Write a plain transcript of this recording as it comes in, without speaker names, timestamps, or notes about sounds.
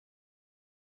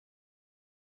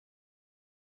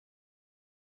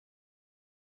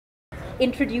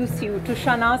introduce you to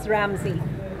Shahnaz Ramzi,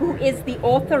 who is the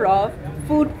author of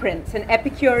Food Prints, an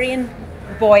Epicurean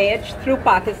voyage through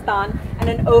Pakistan and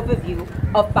an overview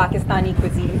of Pakistani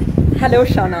cuisine. Hello,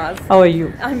 Shahnaz. How are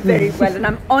you? I'm very well, and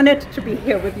I'm honored to be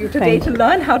here with you today Thank to you.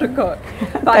 learn how to cook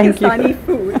Pakistani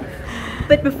food.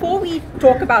 But before we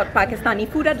talk about Pakistani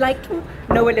food, I'd like to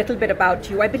know a little bit about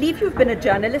you. I believe you've been a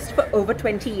journalist for over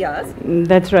 20 years.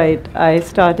 That's right. I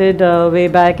started way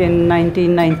back in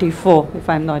 1994, if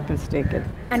I'm not mistaken.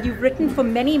 And you've written for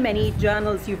many, many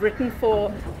journals. You've written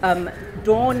for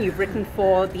Dawn, you've written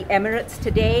for the Emirates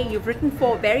Today, you've written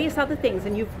for various other things,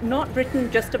 and you've not written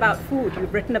just about food.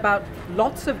 You've written about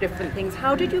lots of different things.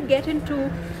 How did you get into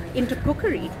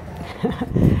cookery?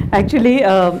 Actually,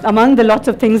 among the lots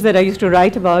of things that I used to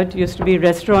write about used to be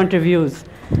restaurant reviews.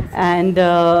 And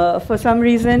for some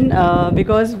reason,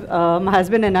 because my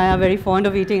husband and I are very fond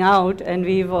of eating out, and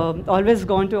we've always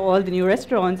gone to all the new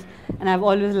restaurants, and I've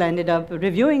always landed up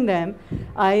reviewing them,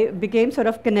 I became sort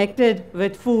of connected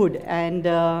with food. And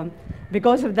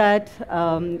because of that,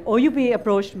 OUP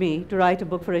approached me to write a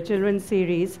book for a children's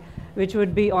series, which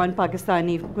would be on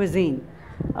Pakistani cuisine.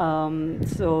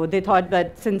 So they thought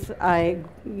that since I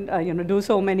do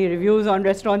so many reviews on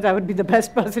restaurants, I would be the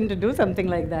best person to do something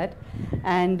like that.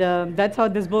 And that's how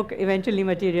this book eventually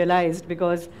materialized,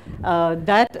 because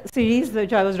that series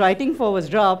which I was writing for was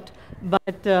dropped.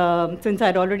 But since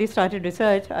I'd already started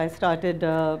research,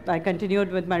 I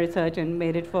continued with my research and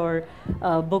made it for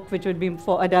a book which would be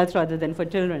for adults rather than for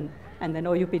children. And then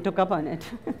OUP took up on it.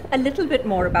 A little bit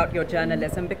more about your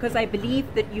journalism, because I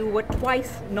believe that you were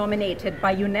twice nominated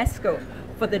by UNESCO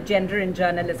for the Gender in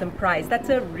Journalism Prize. That's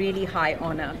a really high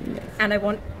honor. Yes. And I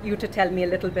want you to tell me a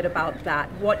little bit about that.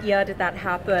 What year did that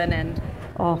happen? And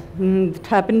it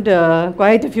happened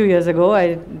quite a few years ago.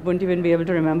 I wouldn't even be able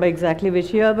to remember exactly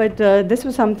which year, but this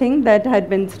was something that had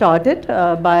been started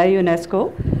by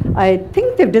UNESCO. I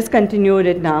think they've discontinued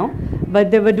it now, but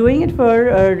they were doing it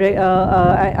for,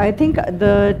 I think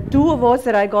the 2 awards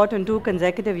that I got in 2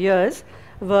 consecutive years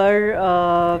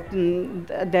were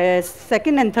their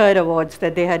second and third awards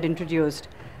that they had introduced.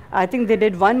 I think they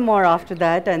did 1 more after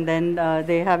that, and then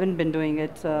they haven't been doing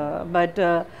it. But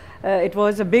it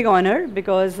was a big honor,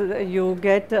 because you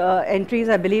get entries,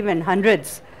 I believe, in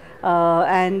hundreds.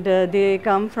 And they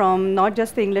come from not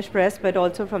just the English press, but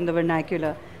also from the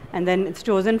vernacular. And then it's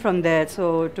chosen from there.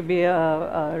 So to be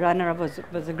a runner-up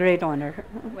was a great honor.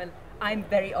 well, I'm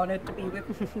very honored to be with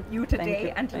you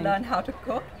today and to learn how to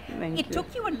cook. It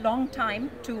took you a long time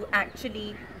to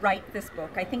actually write this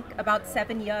book. I think about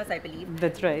 7 years, I believe.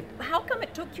 That's right. How come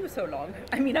it took you so long?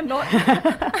 I mean, I'm not,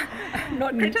 I'm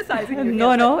not criticizing you.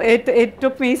 No, it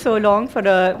took me so long for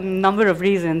a number of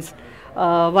reasons.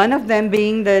 One of them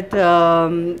being that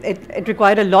it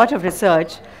required a lot of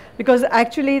research, because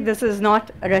actually this is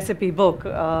not a recipe book.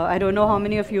 I don't know how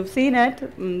many of you have seen it.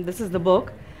 This is the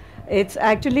book. It's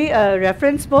actually a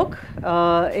reference book.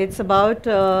 It's about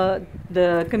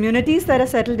the communities that are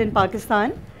settled in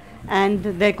Pakistan and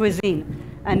their cuisine.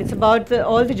 And it's about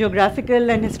all the geographical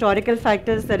and historical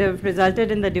factors that have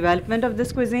resulted in the development of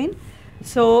this cuisine.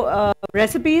 So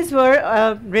recipes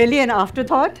were really an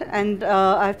afterthought, and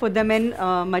I put them in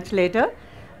much later.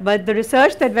 But the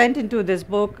research that went into this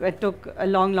book, it took a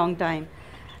long, long time.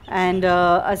 And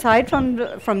aside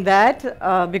from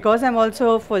that, because I'm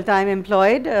also full-time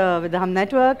employed with the Hum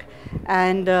Network,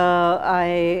 and I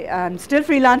am still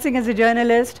freelancing as a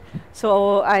journalist,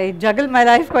 so I juggle my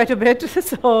life quite a bit.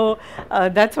 So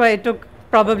that's why it took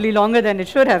probably longer than it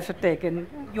should have taken.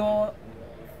 You're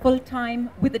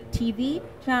full-time with a TV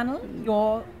channel.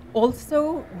 You're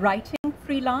also writing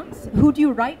freelance. Who do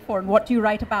you write for, and what do you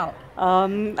write about?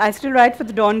 I still write for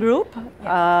the Dawn Group.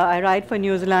 I write for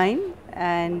Newsline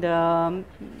and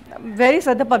various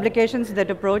other publications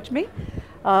that approach me.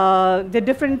 They're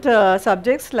different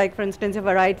subjects, like for instance, if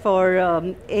I write for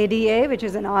ADA, which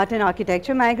is an art and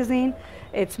architecture magazine,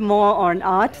 it's more on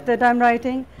art that I'm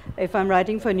writing. If I'm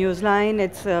writing for Newsline,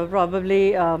 it's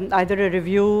probably either a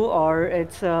review, or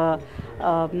it's an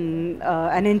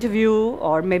interview,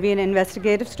 or maybe an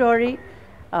investigative story.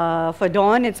 For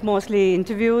Dawn, it's mostly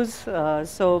interviews,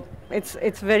 so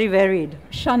it's very varied.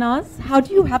 Shahnaz, how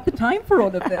do you have the time for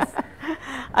all of this?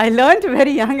 I learned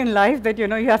very young in life that you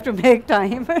have to make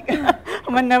time.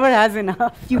 One never has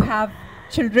enough. Do you have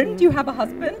children? Do you have a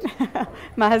husband?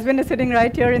 My husband is sitting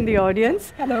right here in the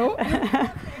audience. Hello.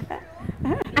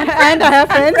 And I have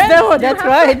friends. No, that's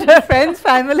right. Friends,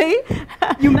 family,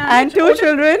 and 2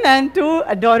 children and 2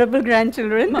 adorable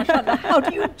grandchildren. MashaAllah. How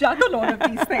do you juggle all of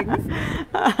these things?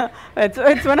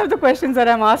 It's one of the questions that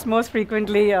I'm asked most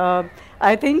frequently.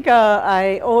 I think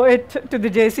I owe it to the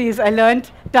JCs. I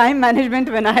learned time management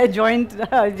when I joined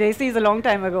JCs a long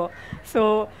time ago.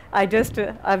 So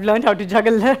I've learned how to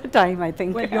juggle time, I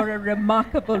think. Well, you're a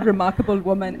remarkable, remarkable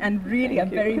woman, and really I'm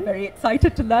very, very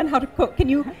excited to learn how to cook. Can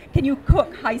you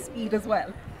cook high speed as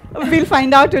well? We'll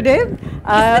find out today. Is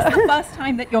this the first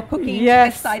time that you're cooking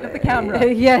this side of the camera?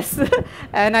 Yes,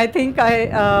 and I think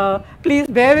please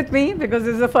bear with me because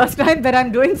this is the first time that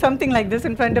I'm doing something like this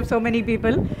in front of so many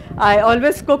people. I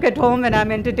always cook at home when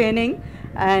I'm entertaining,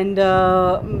 and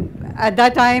at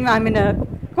that time I'm in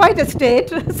quite a state.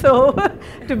 So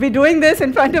to be doing this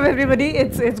in front of everybody,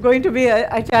 it's going to be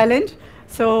a challenge.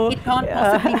 So it can't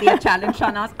possibly be a challenge,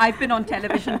 Shahnaz. I've been on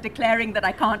television declaring that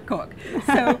I can't cook.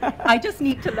 So I just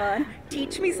need to learn.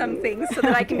 Teach me some things so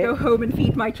that I can go home and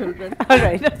feed my children. All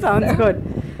right, that sounds good.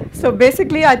 So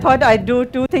basically, I thought I'd do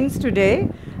two things today,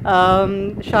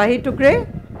 Shahi Tukre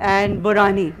and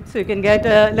Burani. So you can get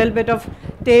a little bit of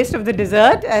taste of the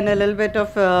dessert and a little bit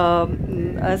of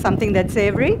something that's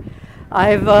savory.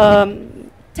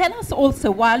 Tell us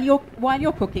also, while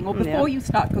you're cooking, or before you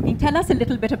start cooking, tell us a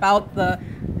little bit about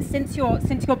since your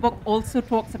book also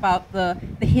talks about the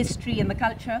history and the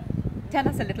culture. Tell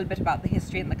us a little bit about the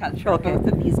history and the culture of both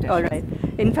of these dishes. All right.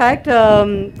 In fact,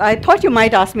 I thought you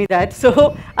might ask me that,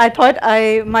 so I thought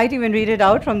I might even read it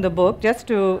out from the book just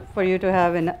for you to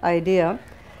have an idea.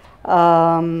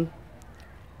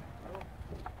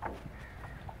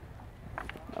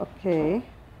 Okay.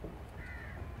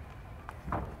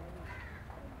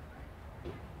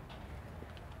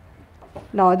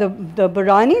 Now, the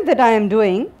biryani that I am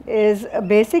doing is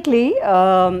basically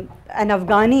an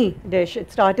Afghani dish.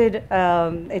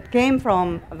 It came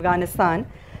from Afghanistan,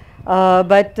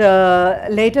 but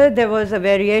later there was a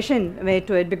variation made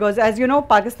to it because, as you know,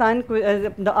 Pakistan,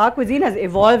 our cuisine has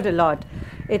evolved a lot.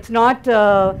 It's not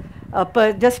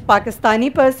just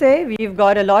Pakistani per se. We've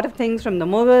got a lot of things from the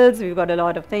Mughals. We've got a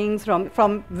lot of things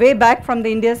from way back from the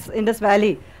Indus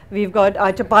Valley. We've got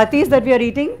our chapatis that we are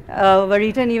eating, were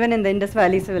eaten even in the Indus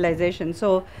Valley civilization.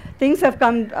 So things have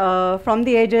come from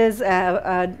the ages,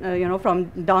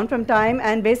 down from time,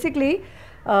 and basically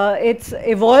it's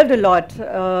evolved a lot.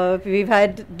 We've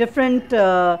had different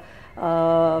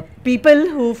people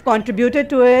who've contributed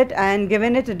to it and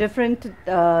given it a different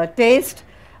taste,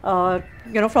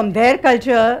 from their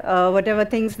culture, whatever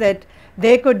things that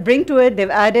they could bring to it, they've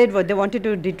added. What they wanted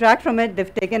to detract from it,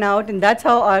 they've taken out, and that's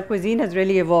how our cuisine has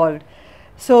really evolved.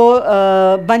 So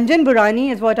Banjan Burani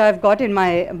is what I've got in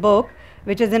my book,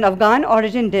 which is an Afghan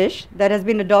origin dish that has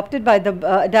been adapted by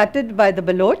the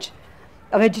Baloch.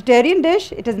 A vegetarian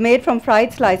dish, it is made from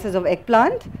fried slices of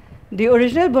eggplant. The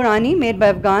original Burani made by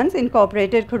Afghans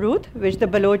incorporated kharut, which the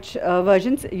Baloch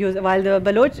versions use, while the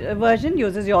Baloch version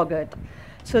uses yogurt.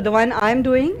 So the one I'm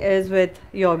doing is with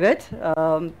yogurt,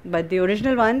 but the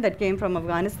original one that came from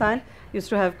Afghanistan used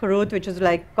to have kharut, which is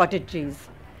like cottage cheese.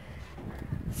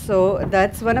 So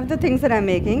that's one of the things that I'm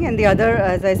making, and the other,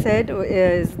 as I said,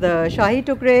 is the Shahi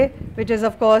Tukre, which is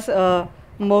of course a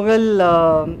Mughal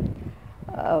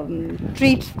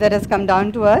treat that has come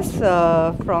down to us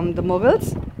from the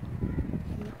Mughals.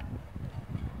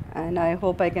 And I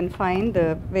hope I can find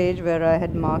the page where I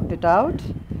had marked it out.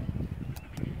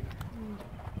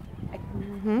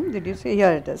 Did you see?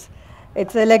 Here it is.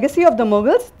 It's a legacy of the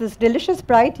Mughals. This delicious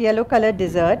bright yellow colored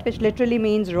dessert, which literally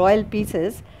means royal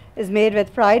pieces, is made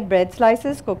with fried bread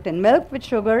slices cooked in milk with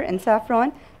sugar and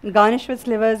saffron and garnished with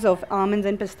slivers of almonds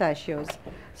and pistachios.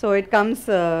 So it comes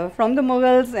from the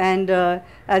Mughals, and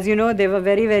as you know, they were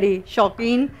very, very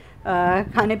shauqeen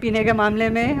खाने पीने के मामले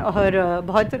में, और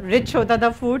बहुत rich होता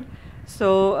था food.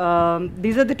 So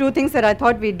these are the two things that I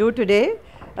thought we'd do today.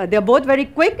 They're both very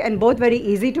quick and both very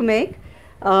easy to make.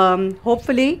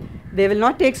 Hopefully they will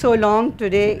not take so long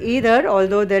today either,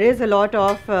 although there is a lot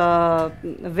of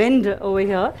wind over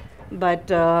here,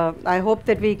 but I hope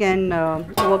that we can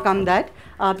overcome that.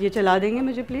 आप ये चला देंगे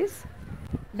मुझे please?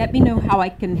 Let me know how I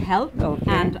can help,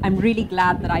 okay. And I'm really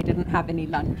glad that I didn't have any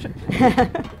lunch.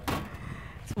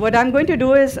 So what I'm going to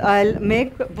do is I'll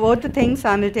make both the things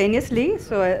simultaneously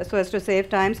so as to save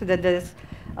time, so that there's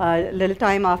a little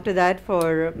time after that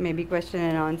for maybe question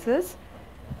and answers.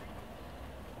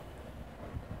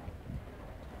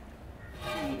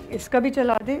 इसका भी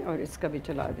चला दें और इसका भी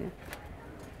चला दें.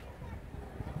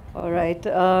 All right.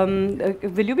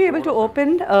 Will you be able to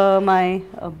open my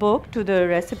book to the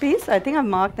recipes? I think I've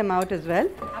marked them out as well.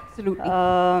 Absolutely.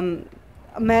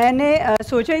 मैंने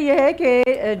सोचा ये है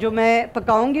कि जो मैं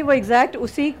पकाऊंगी वो एग्जैक्ट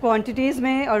उसी क्वांटिटीज़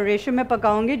में और रेशियो में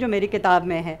पकाऊंगी जो मेरी किताब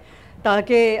में है,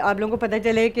 ताकि आप लोगों को पता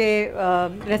चले कि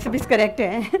रेसिपीज़ करेक्ट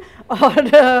हैं. और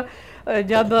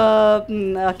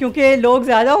क्योंकि लोग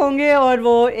ज़्यादा होंगे और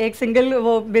वो एक सिंगल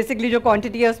वो बेसिकली जो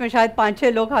क्वांटिटी है उसमें शायद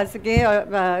 5-6 लोग खा सकें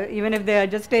और even if they are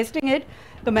just testing it,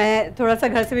 तो मैं थोड़ा सा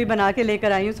घर से भी बना के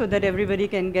लेकर आई हूँ so that everybody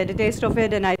can get a test of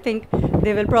it, and I think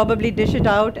they will probably dish it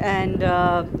out and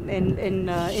in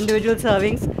individual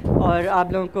servings और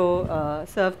आप लोगों को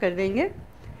सर्व कर देंगे.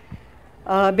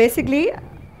 बेसिकली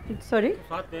सॉरी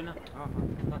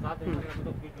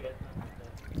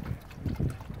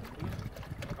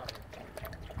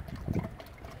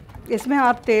इसमें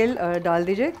आप तेल डाल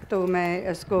दीजिए तो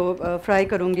मैं इसको फ्राई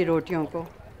करूँगी रोटियों को.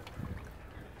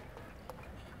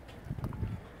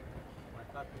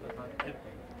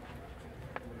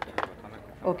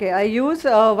 Okay, I use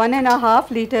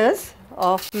 1.5 liters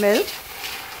of milk.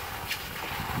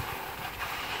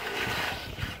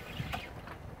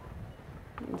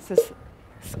 This is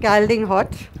scalding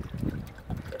hot.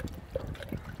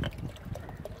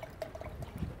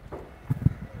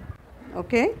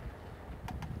 Okay.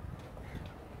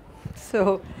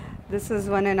 So this is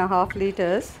 1.5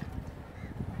 liters.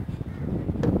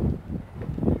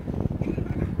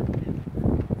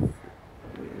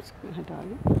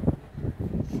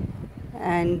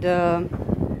 And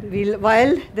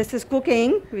while this is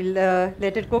cooking, we'll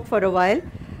let it cook for a while.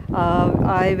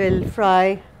 I will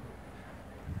fry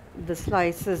the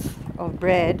slices of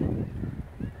bread.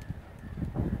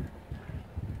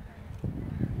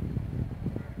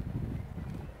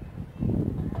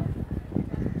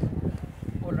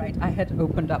 All right, I had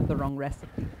opened up the wrong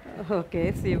recipe.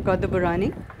 Okay, so you've got the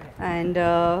biryani, and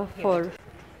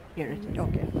Here it is.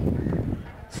 Okay.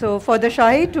 So for the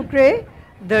shahi tukre,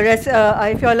 the rest,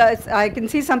 I can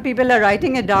see some people are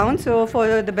writing it down. So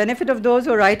for the benefit of those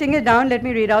who are writing it down, let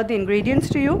me read out the ingredients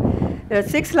to you. There are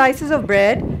 6 slices of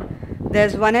bread.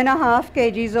 There's 1.5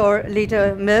 kgs or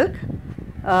liter milk.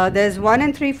 There's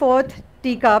 1 3/4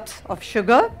 teacups of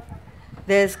sugar.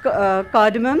 There's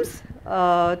cardamoms,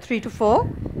 3 to 4.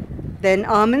 Then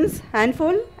almonds,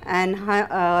 handful, and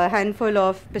handful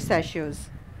of pistachios.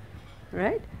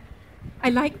 Right? I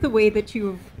like the way that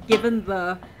you've given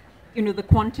the, the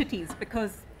quantities,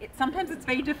 because sometimes it's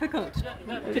very difficult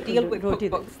to deal with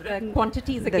cookbooks. The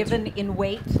quantities are given in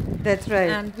weight. That's right.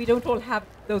 And we don't all have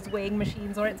those weighing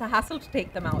machines, or it's a hassle to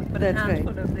take them out. But That's a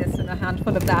handful of this and a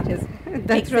handful of that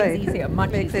makes things easier,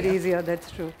 much makes easier. it easier,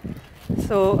 that's true.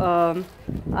 So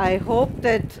I hope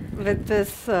that with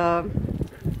this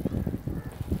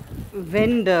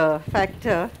wind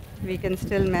factor, we can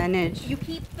still manage. You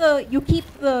keep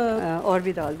the और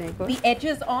भी डाल दें एक और. the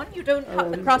edges on. You don't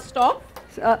cut the crust off.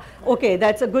 Okay,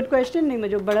 that's a good question. नहीं,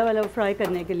 मुझे बड़ा वाला फ्राई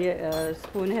करने के लिए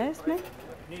स्पून है इसमें.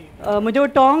 मुझे वो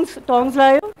टोंग्स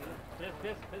लाए हो?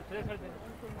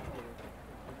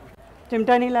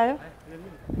 चिमटा नहीं लाए हो?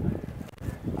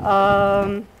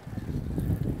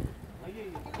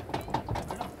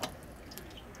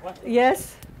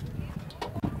 Yes.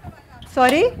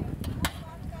 Sorry?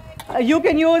 You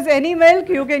can use any milk.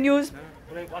 You can use.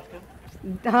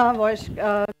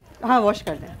 wash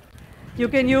कर दें. You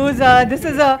can use. This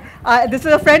is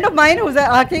a friend of mine who's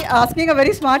asking a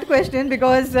very smart question,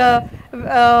 because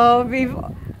we've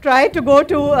tried to go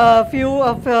to a few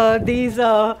of these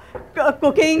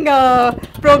cooking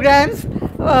programs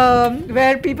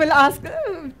where people ask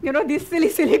these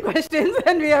silly questions,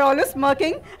 and we are always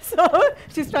smirking. So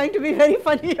she's trying to be very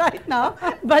funny right now,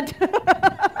 but.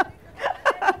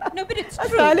 No, but it's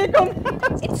true.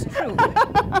 It's true.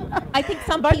 I think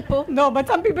some people. No, but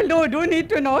some people do need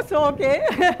to know. So okay,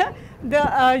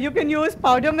 you can use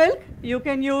powder milk. You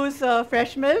can use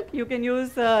fresh milk. You can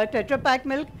use Tetra Pak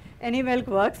milk. Any milk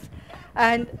works.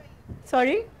 And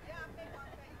sorry,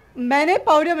 मैंने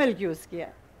powder milk use किया.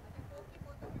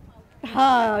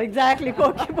 हाँ, exactly.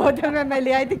 कोकी बोतल में मैं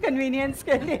ले आई थी convenience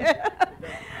के लिए.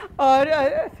 और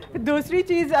दूसरी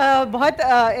चीज़ बहुत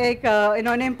एक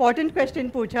इन्होंने इम्पोर्टेंट क्वेश्चन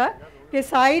पूछा कि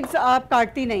साइड्स आप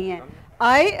काटती नहीं हैं.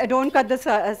 I don't cut the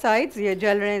sides. ये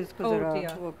जल रहे हैं, इसको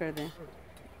ज़रा वो कर दें.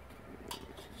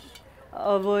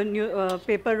 वो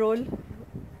पेपर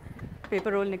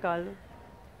रोल निकाल दो.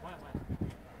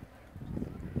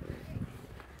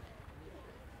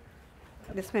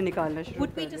 इसमें निकालना शुरू.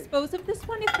 Would we dispose of this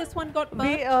one if this one got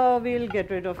burnt? We'll get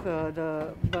rid of the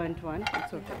burnt one.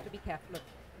 It's okay. You have to be careful of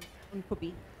उनको भी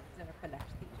ज़रा पलट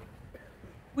दीजिए.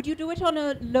 Would you do it on a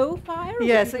low fire?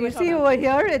 Yes, you see over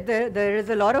here there is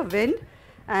a lot of wind,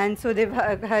 and so they've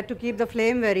had to keep the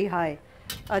flame very high.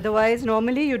 Otherwise,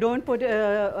 normally you don't put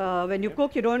when you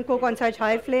cook, you don't cook on such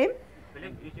high flame.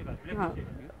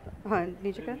 हाँ,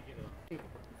 नीचे कर.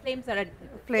 Flames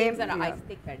are ice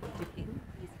thick कर दीजिए.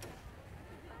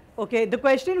 Okay, the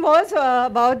question was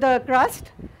about the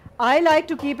crust. I like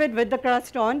to keep it with the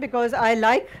crust on because I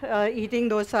like eating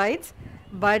those sides.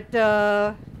 But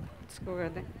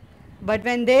but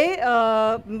when they,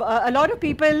 a lot of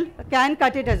people can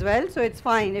cut it as well, so it's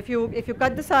fine. If you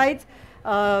cut the sides,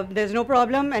 there's no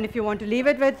problem. And if you want to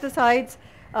leave it with the sides,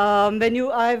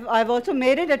 I've also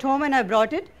made it at home and I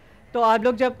brought it. तो आप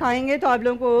लोग जब खाएंगे तो आप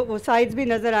लोगों को वो साइड्स भी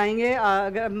नज़र आएंगे.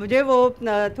 मुझे वो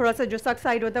थोड़ा सा जो सख्त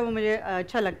साइड होता है वो मुझे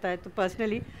अच्छा लगता है, तो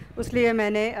पर्सनली उसलिए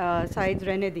मैंने साइड्स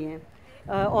रहने दिए हैं.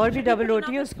 और भी डबल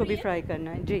रोटी है, उसको भी फ्राई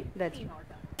करना है जी. That's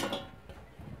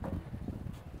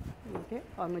okay.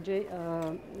 और मुझे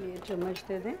ये चम्मच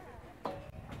दे दें.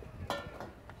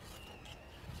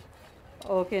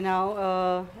 Okay. Now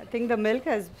I think the milk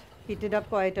has heated up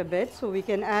quite a bit, so we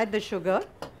can add the sugar.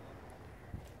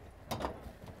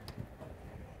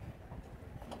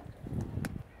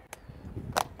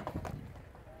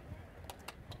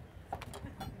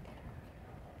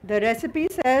 The recipe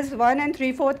says 1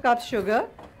 3/4 cups sugar.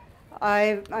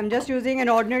 I'm just using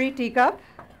an ordinary teacup.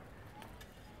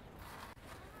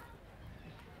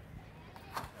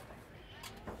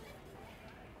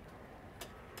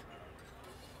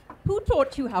 Who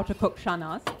taught you how to cook,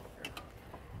 Shahnaz?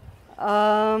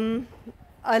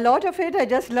 A lot of it I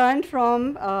just learned from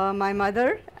my mother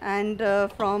and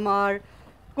from our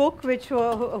cook,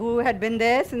 who had been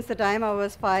there since the time I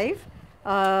was 5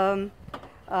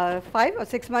 or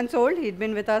 6 months old. He'd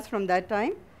been with us from that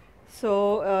time. So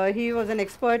he was an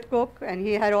expert cook and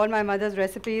he had all my mother's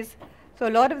recipes. So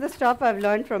a lot of the stuff I've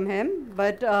learned from him.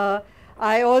 But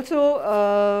I also,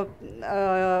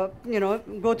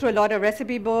 go through a lot of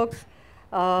recipe books.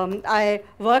 I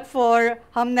work for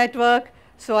Hum Network,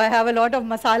 so I have a lot of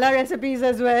masala recipes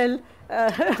as well,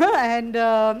 and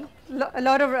a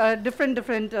lot of different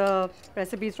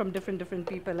recipes from different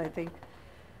people, I think.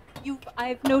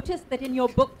 I've noticed that in your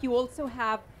book you also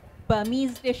have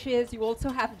Burmese dishes, you also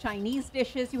have Chinese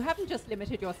dishes. You haven't just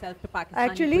limited yourself to Pakistani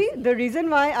Actually, cuisine. the reason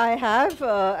why I have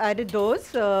added those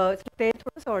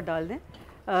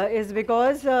is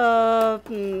because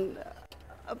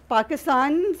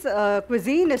Pakistan's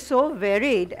cuisine is so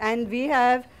varied, and we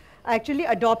have actually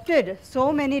adopted so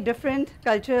many different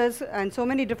cultures and so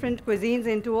many different cuisines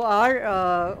into our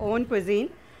own cuisine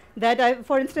that,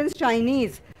 for instance,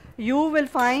 Chinese, you will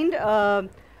find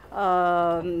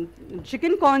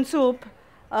chicken corn soup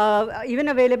even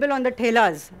available on the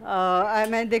ठेलास.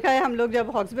 मैं देखा है, हम लोग जब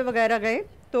hawks पे वगैरह गए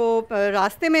तो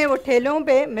रास्ते में वो ठेलों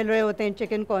पे मिल रहे होते हैं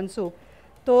चिकन कॉर्न सूप.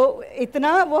 तो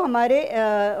इतना वो हमारे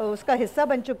उसका हिस्सा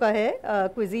बन चुका है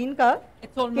क्विजीन का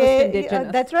कि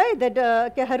दैट्स राइट दैट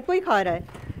कि हर कोई खा रहा है.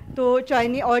 तो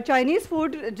चाइनीज़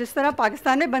फूड जिस तरह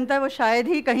पाकिस्तान में बनता है वो शायद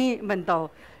ही कहीं बनता हो.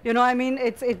 I mean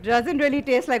it doesn't really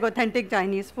taste like authentic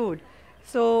Chinese food.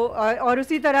 सो और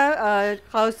उसी तरह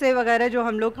खौसे वगैरह जो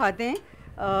हम लोग खाते हैं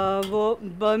वो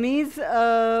बर्मीज़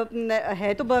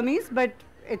है तो Burmese, but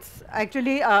it's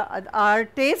actually our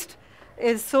test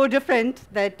is so different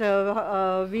that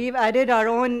we've added our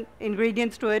own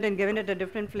ingredients to it and given it a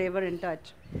different flavor and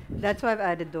touch. That's why I've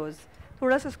added those.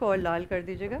 Thoda sa isko aur laal kar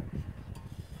dijiyega.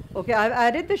 Okay, I've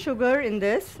added the sugar in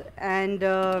this, and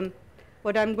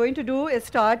what I'm going to do is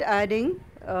start adding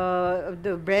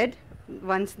the bread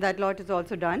once that lot is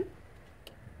also done.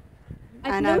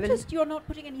 I've noticed you're not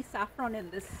putting any saffron in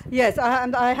this. Yes,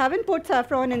 I haven't put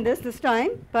saffron in this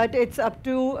time, but it's up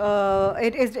to,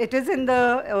 it is in the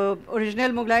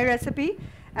original Mughlai recipe,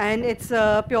 and it's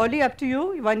purely up to you.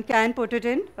 One can put it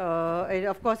in.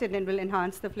 Of course, it will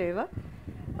enhance the flavor.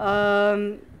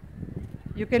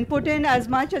 You can put in as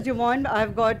much as you want.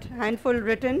 I've got handful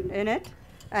written in it,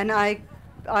 and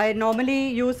I normally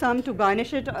use some to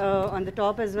garnish it on the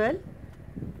top as well,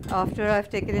 after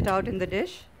I've taken it out in the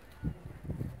dish.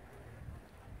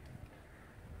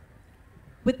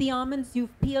 With the almonds,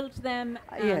 you've peeled them.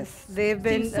 Yes, they've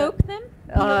been. So you soak them?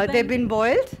 They've been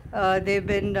boiled. They've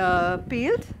been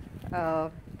peeled.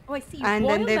 Oh, I see. And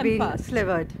then they've been first.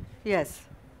 slivered. Yes.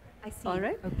 I see. All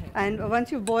right. Okay. And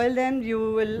once you boil them, you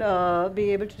will be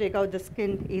able to take out the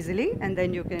skin easily, and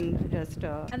then you can just.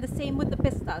 And the same with the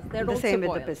pistas. They're the also same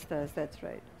boiled. with the pistas. That's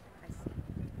right. I see.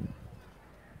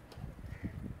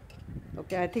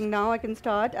 Okay, I think now I can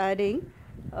start adding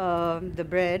the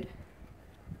bread.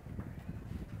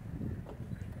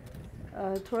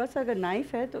 थोड़ा सा अगर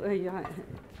knife है तो यहाँ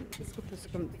इसको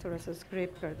थोड़ा सा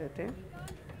scrap कर देते हैं.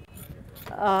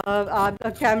 आप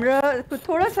कैमरा को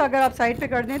थोड़ा सा अगर आप साइड पे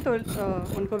कर दें तो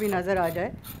उनको भी नज़र आ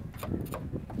जाए.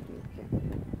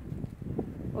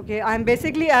 Okay, I'm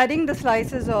basically adding the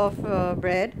slices of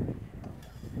bread.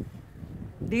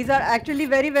 These are actually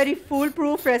very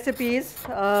foolproof recipes.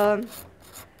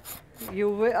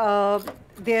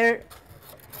 They're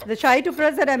The Shahi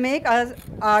Tukras that I make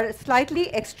are slightly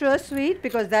extra sweet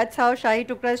because that's how Shahi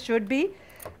Tukras should be.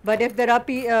 But if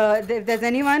if there's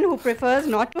anyone who prefers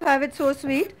not to have it so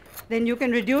sweet, then you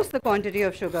can reduce the quantity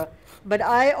of sugar. But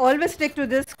I always stick to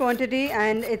this quantity,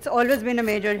 and it's always been a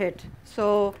major hit.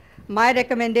 So my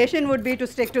recommendation would be to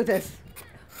stick to this.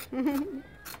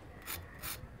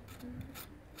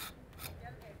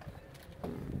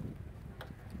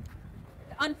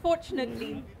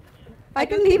 Unfortunately, I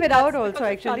can leave it out also,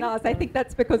 actually. Shahnaz, I think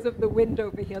that's because of the wind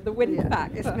over here, the wind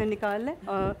factor. इसमें निकाल ले.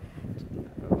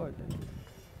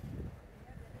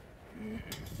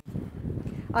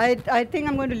 I think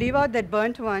I'm going to leave out that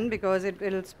burnt one because it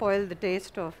will spoil the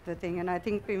taste of the thing, and I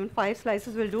think even 5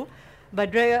 slices will do.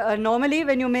 But normally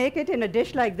when you make it in a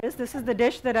dish like this is the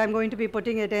dish that I'm going to be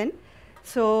putting it in.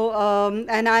 So,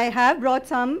 and I have brought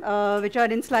some which are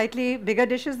in slightly bigger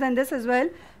dishes than this as well.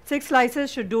 6 slices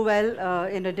should do well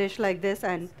in a dish like this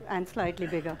and slightly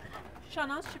bigger.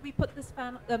 Shahnaz, should we put this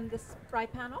fry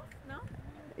pan off now?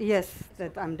 Yes,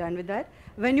 I'm done with that.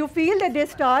 When you feel that they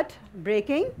start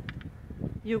breaking,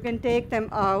 you can take them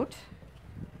out.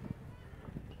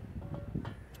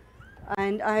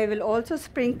 And I will also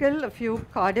sprinkle a few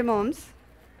cardamoms.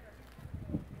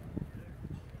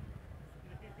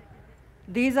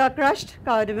 These are crushed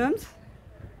cardamoms.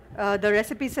 The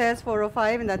recipe says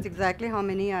 405, and that's exactly how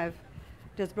many I've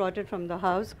just brought it from the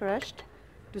house, crushed,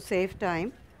 to save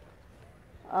time.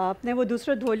 आपने वो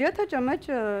दूसरा धो लिया था चम्मच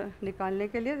निकालने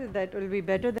के लिए? That will be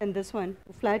better than this one.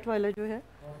 Flat वाला जो है,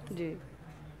 जी.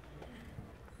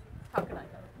 How can I?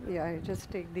 Yeah, I just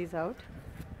take these out.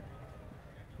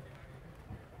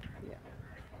 Yeah,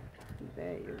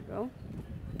 there you go.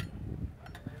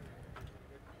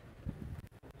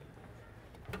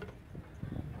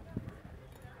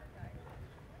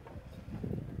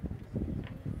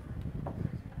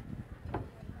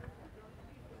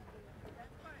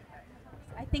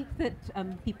 I think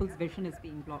that people's vision is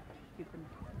being blocked. You can.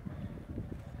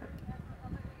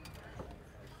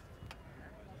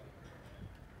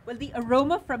 Well, the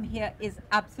aroma from here is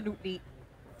absolutely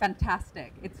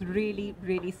fantastic. It's really,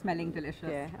 really smelling delicious.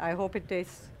 Yeah, I hope it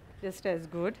tastes just as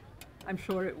good. I'm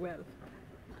sure it will.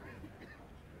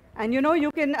 And you know,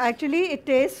 you can actually, it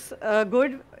tastes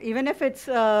good even if it's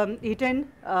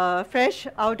eaten fresh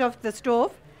out of the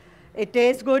stove. It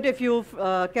tastes good if you've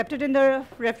kept it in the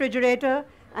refrigerator,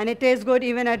 and it tastes good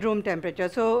even at room temperature.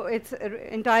 So it's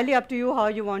entirely up to you how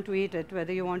you want to eat it,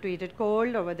 whether you want to eat it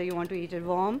cold or whether you want to eat it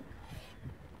warm.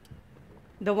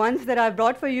 The ones that I've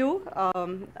brought for you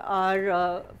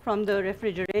are from the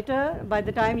refrigerator. By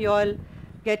the time you all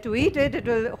get to eat it, it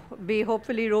will be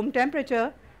hopefully room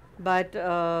temperature. But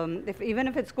even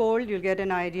if it's cold, you'll get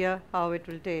an idea how it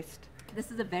will taste.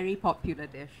 This is a very popular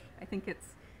dish. I think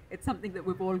it's something that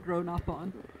we've all grown up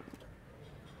on.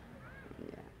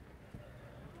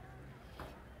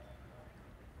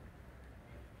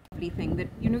 Thing that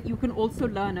you can also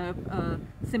learn a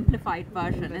simplified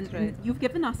version, and you've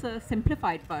given us a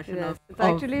simplified version of it's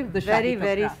actually the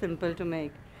very simple to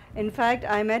make. In fact,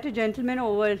 I met a gentleman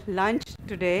over lunch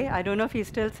today. I don't know if he's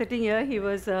still sitting here. He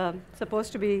was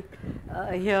supposed to be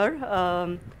here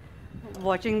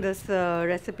watching this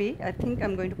recipe. I think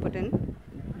I'm going to put in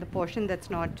the portion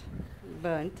that's not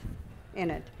burnt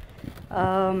in it.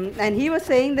 And he was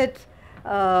saying that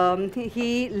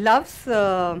he loves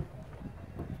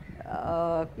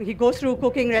he goes through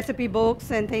cooking recipe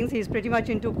books and things. He's pretty much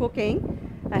into cooking.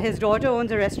 His daughter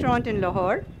owns a restaurant in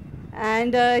Lahore.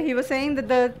 And he was saying that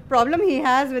the problem he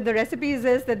has with the recipes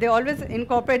is that they always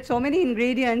incorporate so many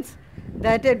ingredients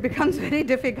that it becomes very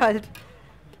difficult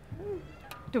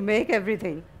to make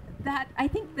everything. That I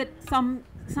think that some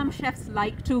chefs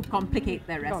like to complicate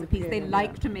their recipes. They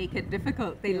like to make it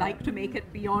difficult. They like to make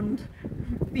it beyond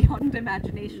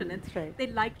imagination. That's right. They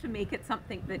like to make it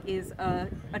something that is a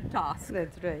task.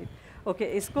 That's right. Okay,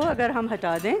 इसको अगर हम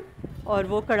हटा दें और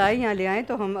वो कढ़ाई यहाँ ले आएं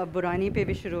तो हम अब बुरानी पे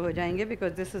भी शुरू हो जाएंगे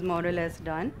because this is more or less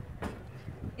done.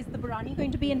 Is the burani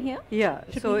going to be in here? Yeah.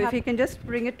 So if you can just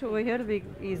bring it over here, it'll be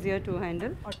easier to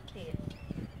handle. Or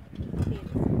A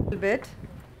little bit,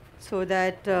 so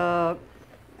that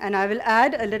and I will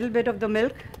add a little bit of the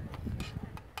milk.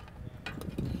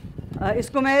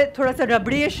 इसको मैं थोड़ा सा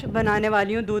रबड़ीश बनाने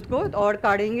वाली हूँ दूध को और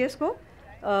काढ़ेंगे इसको.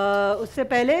 उससे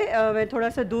पहले मैं थोड़ा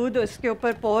सा दूध इसके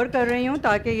ऊपर पोर कर रही हूँ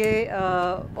ताकि ये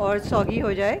और सॉगी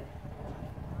हो जाए.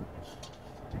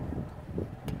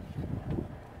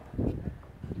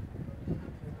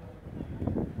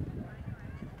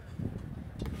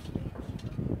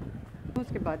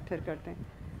 उसके बाद फिर करते हैं.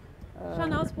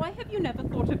 Shahnaz, why have you never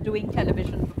thought of doing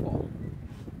television before?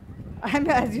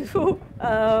 As you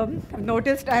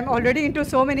noticed, I'm already into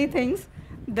so many things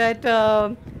that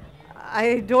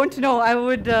I don't know. I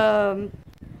would. I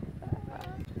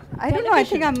don't know. I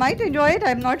think I might enjoy it.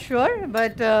 I'm not sure,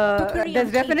 but Cookery there's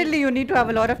on definitely TV. you need to have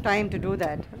a lot of time to do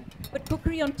that. But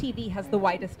cookery on TV has the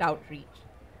widest outreach.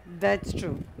 That's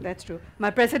true. That's true. My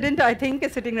president, I think,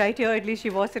 is sitting right here. At least she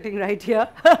was sitting right here.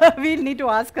 We'll need to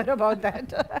ask her about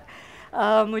that.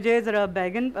 मुझे ज़रा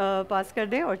बैगन पास कर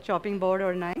दें और chopping board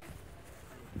और knife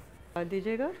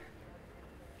दीजिएगा.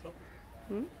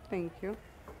 Thank you.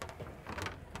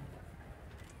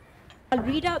 I'll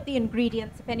read out the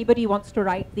ingredients if anybody wants to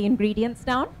write the ingredients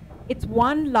down. It's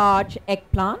 1 large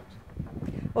eggplant.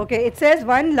 Okay, it says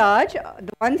 1 large.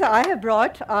 The ones I have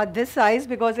brought are this size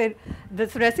because in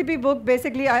this recipe book,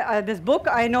 basically, this book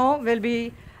I know will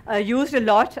be used a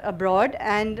lot abroad,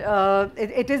 and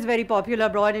it is very popular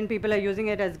abroad, and people are using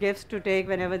it as gifts to take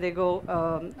whenever they go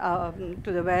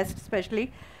to the West,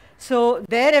 especially. So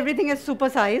there everything is super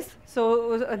size.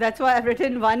 So that's why I've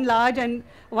written 1 large, and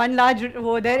 1 large,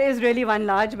 there is really 1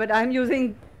 large, but I'm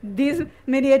using these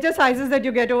miniature sizes that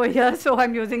you get over here, so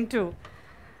I'm using 2.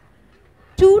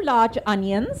 2 large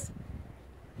onions,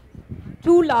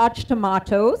 2 large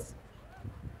tomatoes,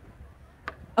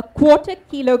 a 1/4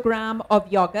 kilogram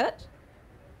of yogurt,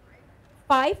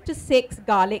 5 to 6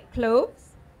 garlic cloves,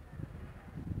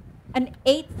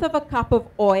 1/8 of a cup of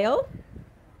oil.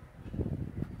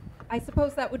 I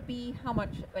suppose that would be how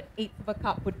much? 1/8 of a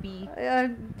cup would be?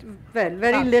 Well,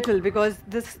 very little, because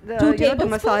this the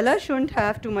masala shouldn't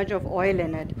have too much of oil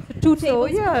in it. So 2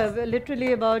 tablespoons? Yeah, literally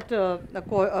about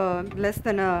less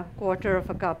than a 1/4 of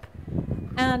a cup.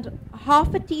 And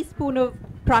 1/2 teaspoon of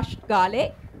crushed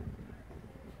garlic,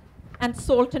 and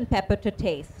salt and pepper to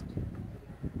taste.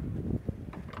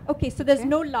 Okay, so there's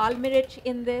no lal mirch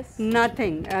in this?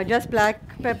 Nothing, just black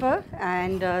pepper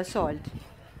and salt.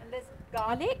 And there's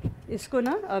garlic? इसको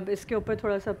ना अब इसके ऊपर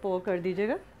थोड़ा सा pour कर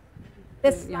दीजिएगा.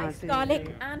 There's sliced garlic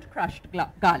and crushed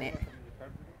garlic.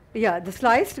 Yeah, the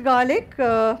sliced garlic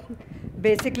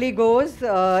basically goes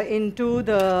into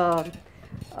the,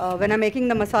 when I'm making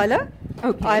the masala,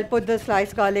 Okay. I'll put the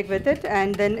sliced garlic with it,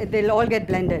 and then they'll all get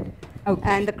blended. Okay.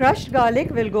 And the crushed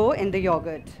garlic will go in the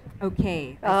yogurt.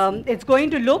 Okay. It's going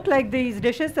to look like these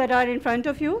dishes that are in front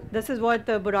of you. This is what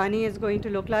the burani is going to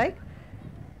look like.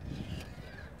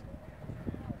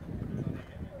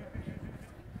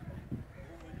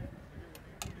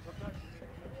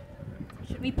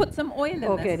 Should we put some oil in this?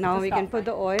 Okay, now to we start can put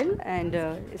the oil, and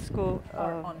इसको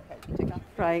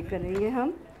fry करेंगे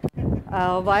हम.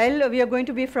 While we are going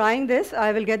to be frying this,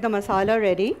 I will get the masala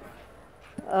ready.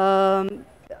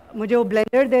 मुझे वो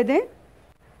blender दे दें,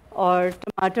 और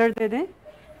टमाटर दे दें,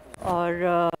 और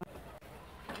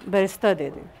बेरेस्ता दे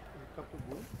दें.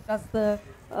 Does the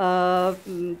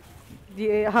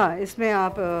ये हाँ, इसमें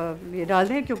आप ये डाल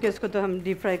दें, क्योंकि इसको तो हम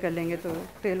डीप फ्राई कर लेंगे, तो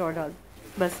तेल और डाल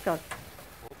बस का.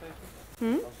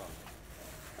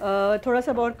 थोड़ा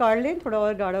सा और काट लें, थोड़ा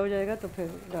और गाढ़ा हो जाएगा तो फिर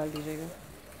डाल दीजिएगा.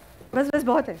 बस बस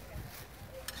बहुत है.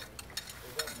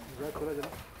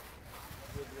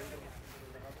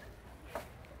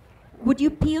 Would you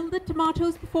peel the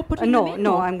tomatoes before putting them in?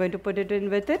 No, or? I'm going to put it in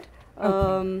with it.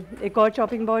 एक और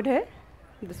chopping board है.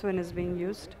 This one is being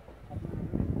used.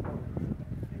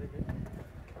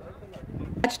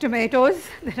 Tomatoes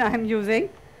that I'm using.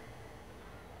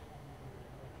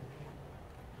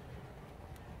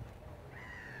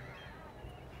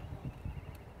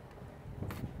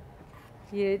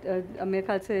 ये मेरे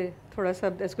ख्याल से थोड़ा सा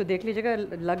इसको देख लीजिएगा,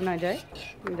 लग ना जाए.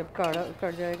 जब काढ़ा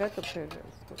कट जाएगा तो फिर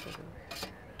इसको.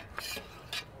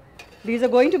 These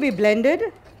are going to be blended,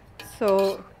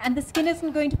 so. And the skin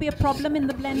isn't going to be a problem in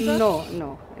the blender?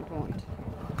 No, it won't.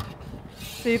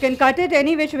 So you can cut it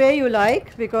any which way you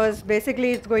like, because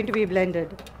basically it's going to be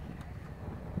blended.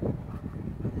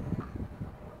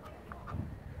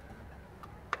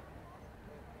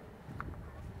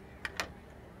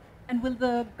 And will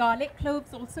the garlic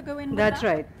cloves also go in with That's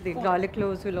that? right. The garlic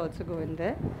cloves will also go in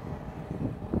there.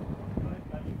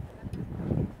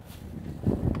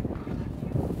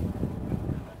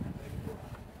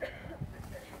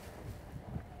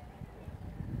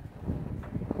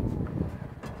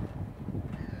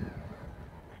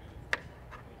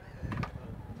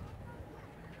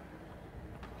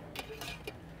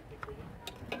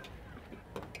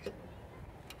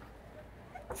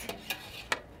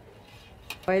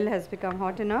 Oil has become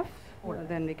hot enough,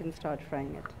 then we can start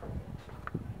frying it.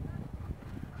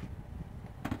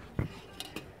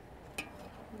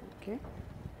 Okay.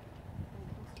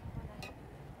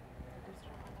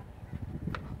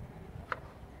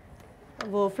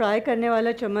 वो fry करने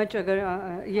वाला चम्मच अगर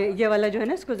ये वाला जो है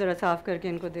ना, इसको ज़रा साफ़ करके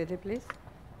इनको दे दे please.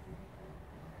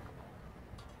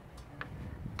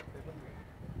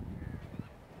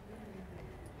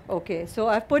 Okay, so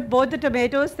I've put both the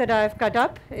tomatoes that I've cut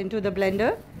up into the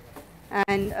blender,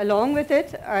 and along with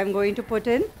it, I'm going to put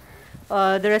in,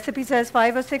 the recipe says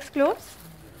 5 or 6 cloves.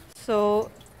 So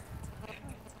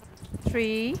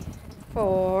 3,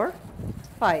 4,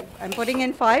 5. I'm putting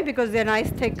in 5 because they're nice,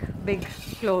 thick, big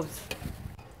cloves.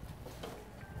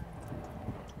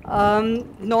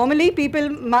 Normally people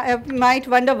might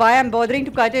wonder why I'm bothering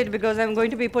to cut it, because I'm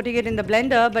going to be putting it in the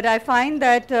blender, but I find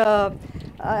that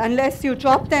unless you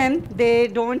chop them, they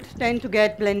don't tend to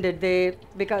get blended,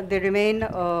 because they remain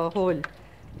whole.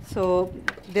 So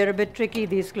they're a bit tricky,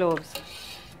 these cloves.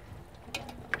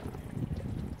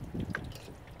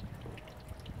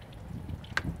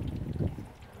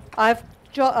 I've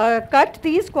cut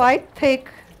these quite thick.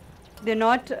 They're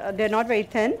not very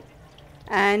thin.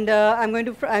 And I'm going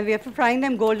to we have to frying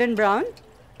them golden brown,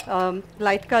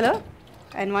 light color,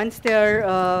 and once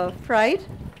they're fried.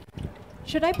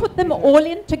 Should I put them all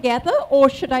in together, or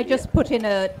should I just put in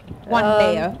a one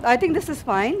layer? I think this is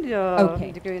fine.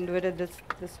 Okay. You can do it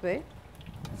this way.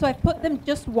 So I've put them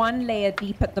just one layer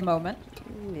deep at the moment.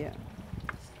 Yeah.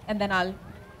 And then I'll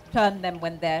turn them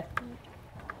when they're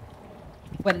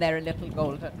a little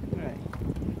golden. Right.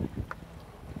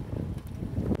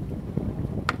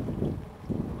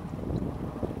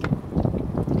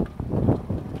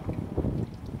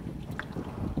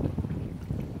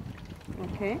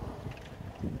 Okay.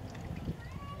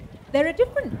 There are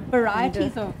different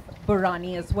varieties of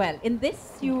burani as well. In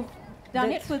this, you've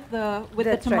done it with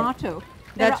the tomato. Right.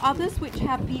 There are others which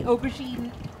have the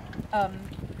aubergine,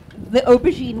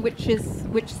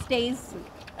 which stays.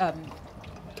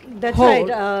 That's whole.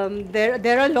 right.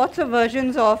 There are lots of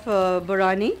versions of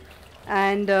burani,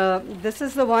 and this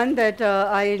is the one that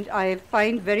I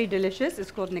find very delicious.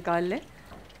 इसको निकाल लें.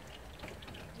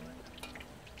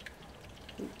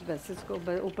 बस इसको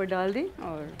ऊपर डाल दें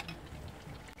और.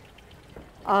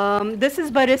 This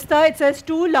is barista. It says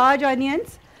 2 large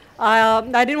onions.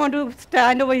 I didn't want to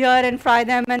stand over here and fry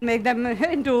them and make them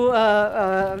into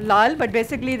lal, but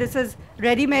basically this is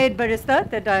ready-made barista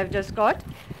that I've just got,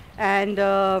 and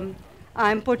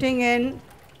I'm putting in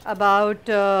about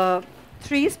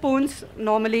 3 spoons.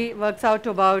 Normally works out to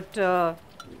about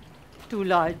 2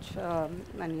 large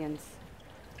onions.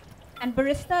 And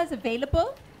barista is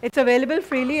available? It's available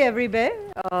freely everywhere.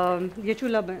 ये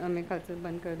चूल्हा मेरे ख्याल से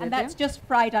बंद कर देते हैं. And that's just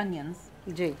fried onions?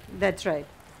 Ji, that's right.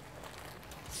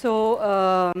 So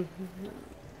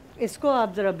इसको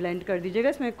आप ज़रा blend कर दीजिएगा.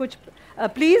 इसमें कुछ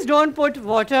please don't put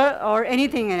water or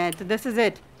anything in it. This is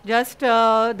it. Just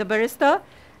the barista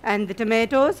and the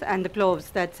tomatoes and the cloves.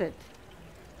 That's it.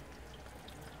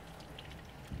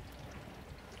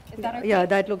 Is that okay? Yeah,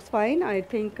 that looks fine. I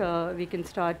think we can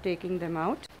start taking them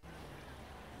out.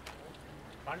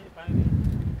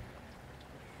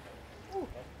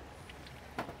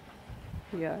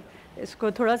 Yeah.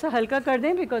 इसको थोड़ा सा हल्का कर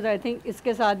दें, because I think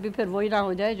इसके साथ भी फिर वही ना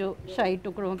हो जाए जो शाही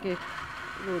टुकड़ों के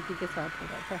रोटी के साथ हो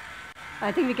रहा था.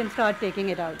 I think we can start taking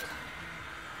it out.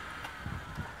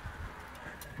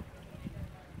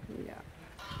 Yeah.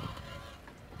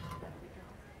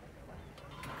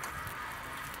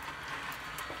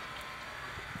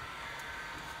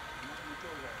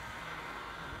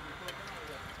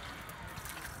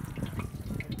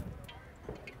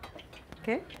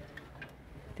 Okay.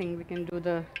 I think we can do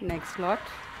the next lot.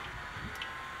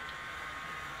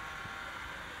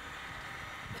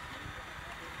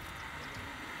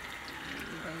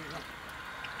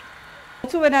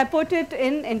 So when I put it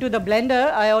into the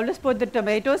blender, I always put the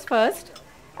tomatoes first,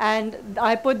 and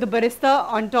I put the barista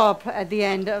on top at the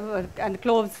end, and the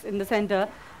cloves in the center,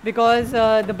 because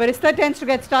the barista tends to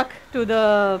get stuck to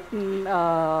the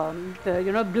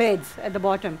blades at the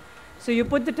bottom. So you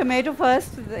put the tomato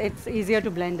first; it's easier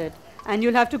to blend it. And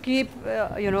you'll have to keep,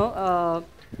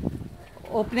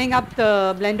 opening up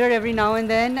the blender every now and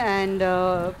then, and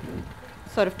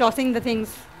sort of tossing the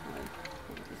things,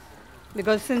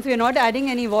 because since we're not adding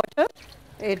any water,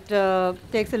 it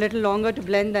takes a little longer to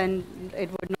blend than it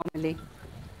would normally.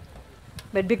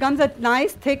 But it becomes a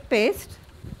nice thick paste.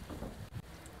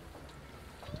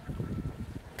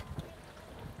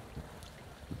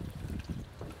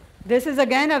 This is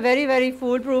again a very, very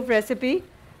foolproof recipe.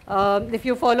 If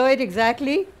you follow it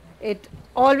exactly, it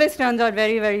always turns out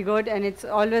very, very good, and it's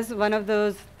always one of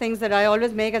those things that I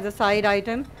always make as a side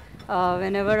item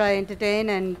whenever I entertain,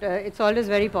 and it's always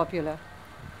very popular.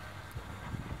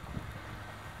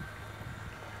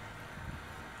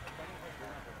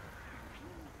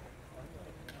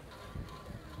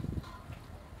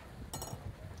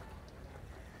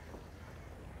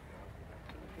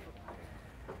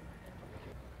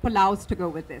 Pulaus to go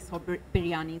with this, or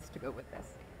biryanis to go with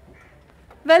this?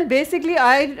 Well, basically,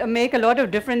 I make a lot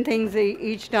of different things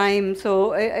each time,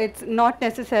 so it's not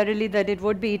necessarily that it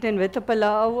would be eaten with a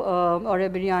pulao or a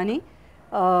biryani.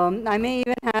 I may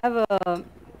even have a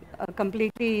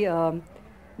completely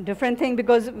different thing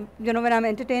because you know when I'm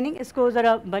entertaining, इसको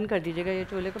ज़रा बंद कर दीजिएगा ये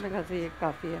चूल्हे को मेरे ख्याल से ये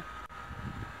काफ़ी है.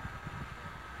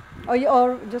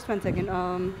 Or just 1 second.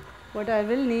 What I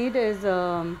will need is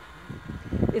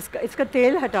इसका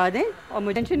तेल हटा दें और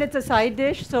मुझे mentioned it's a side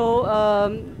dish, so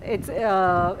it's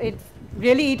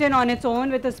really eaten on its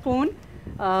own with a spoon.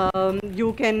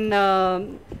 You can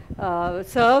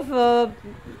serve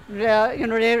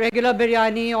regular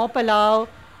biryani or pulao,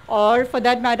 or for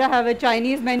that matter have a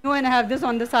Chinese menu and have this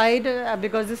on the side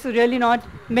because this is really not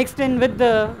mixed in with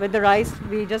the rice.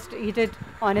 We just eat it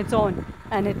on its own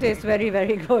and it tastes very,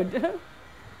 very good.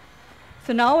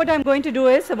 So now what I'm going to do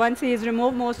is, once he's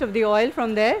removed most of the oil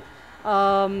from there,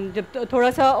 जब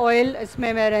थोड़ा सा oil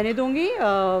इसमें मैं रहने दूँगी,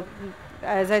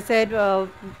 as I said,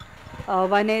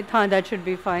 1/8, हाँ, that should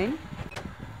be fine.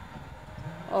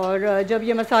 और जब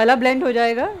ये मसाला blend हो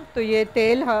जाएगा, तो ये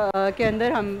तेल के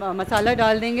अंदर हम मसाला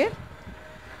डाल देंगे.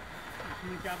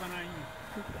 क्या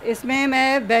बनाएंगे? इसमें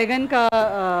मैं बैगन का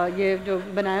ये जो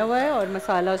बनाया हुआ है और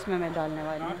मसाला उसमें मैं डालने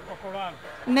वाली हूँ.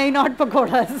 नहीं, not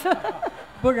pakoras.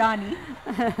 Burani.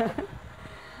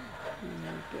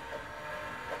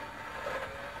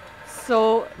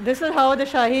 So this is how the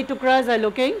Shahi tukras are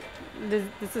looking.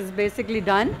 This is basically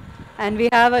done, and we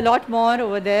have a lot more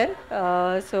over there.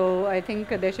 So I think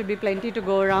there should be plenty to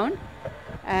go around.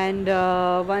 And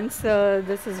once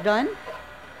this is done,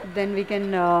 then we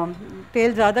can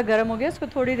तेल ज़्यादा गर्म हो गया, इसको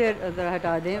थोड़ी देर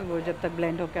हटा दें वो जब तक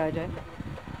blend होके आ जाए.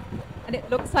 And it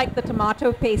looks like the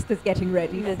tomato paste is getting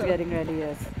ready. It's getting ready,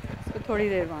 yes. So थोड़ी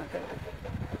देर वहाँ कर.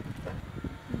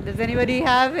 Does anybody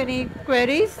have any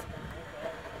queries?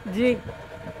 जी.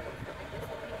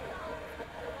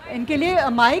 इनके लिए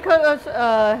माइक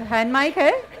हैंड माइक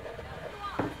है.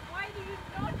 Why do you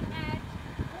not add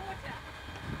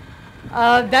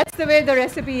water? That's the way the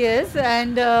recipe is,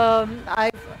 and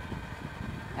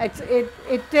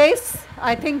it tastes,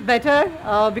 I think, better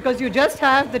because you just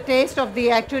have the taste of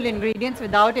the actual ingredients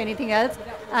without anything else,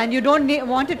 and you don't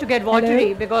want it to get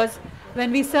watery. Because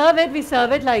when we serve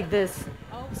it like this.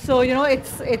 So you know it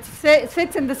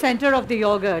sits in the center of the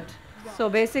yogurt. So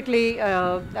basically,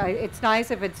 it's nice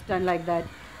if it's done like that.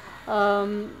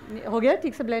 हो गया,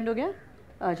 ठीक से blend हो गया.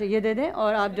 अच्छा ये दे दें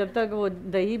और आप जब तक वो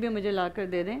दही भी मुझे ला कर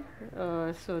दे दें,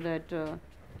 so that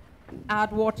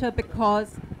add water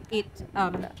because it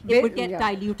would get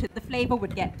diluted. The flavor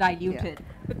would get diluted.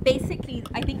 Yeah. But basically,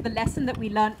 I think the lesson that we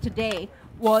learned today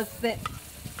was that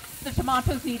the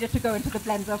tomatoes needed to go into the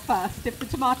blender first. If the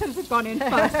tomatoes had gone in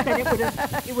first, then it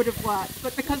would have worked.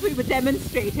 But because we were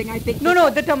demonstrating, I think no,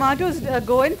 the tomatoes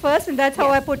go in first, and that's how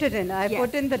I put it in. I Yes.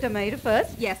 put in the tomato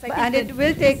first. Yes, I think and that it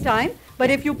will take time.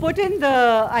 But if you put in the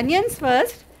onions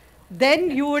first, then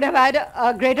you would have had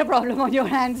a greater problem on your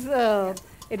hands.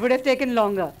 It would have taken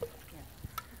longer.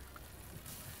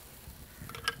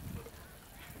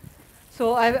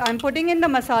 So I'm putting in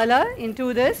the masala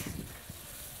into this,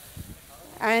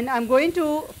 and I'm going to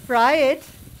fry it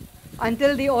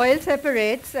until the oil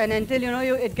separates and until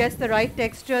it gets the right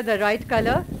texture, the right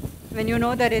color, when you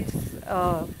know that it's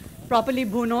properly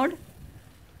bhunod.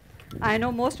 I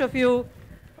know most of you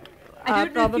I are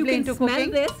don't know if probably you can into smell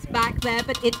cooking. this back there,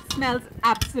 but it smells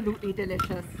absolutely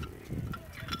delicious.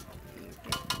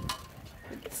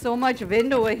 So much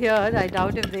wind over here, I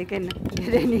doubt if they can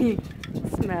get any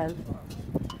smell.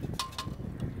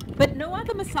 But no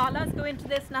other masalas go into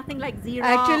this, nothing like zira?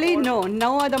 Actually, or no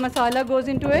other masala goes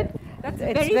into it. That's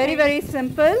It's very, very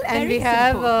simple, and very we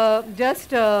have just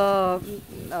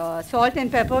salt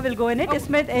and pepper will go in it.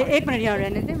 इसमें एक minute यहाँ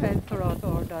रहने दें, मैं थोड़ा सा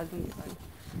और डाल दूँगी.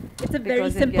 It's a very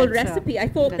because it simple gets, recipe. I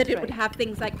thought that that's it would right. have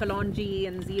things like kalonji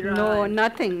and zira. No, and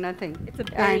nothing. It's a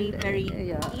very, And, very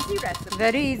yeah. easy recipe.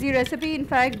 Very easy recipe. In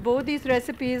fact, both these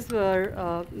recipes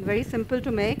were very simple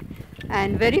to make,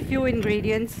 and very few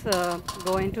ingredients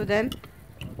go into them.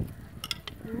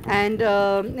 And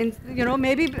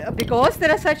maybe because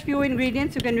there are such few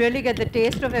ingredients, you can really get the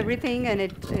taste of everything, and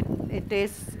it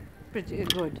tastes pretty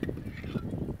good.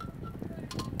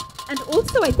 And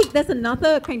also, I think there's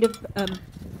another kind of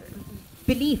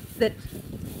belief that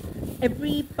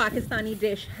Every Pakistani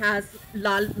dish has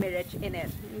lal mirch in it.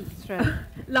 That's right.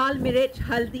 Lal mirch,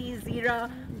 haldi,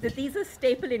 zira, these are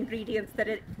staple ingredients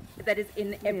that is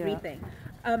in everything.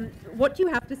 What do you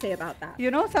have to say about that?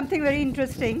 You know, something very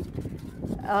interesting.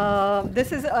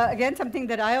 This is again something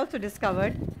that I also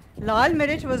discovered. Lal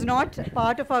mirch was not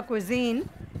part of our cuisine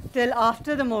till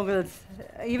after the Mughals.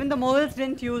 Even the Mughals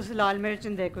didn't use lal mirch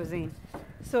in their cuisine.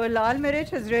 So lal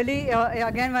mirch is really,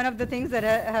 again, one of the things that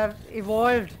have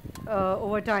evolved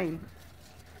over time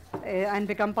and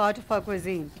become part of our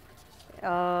cuisine.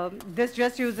 This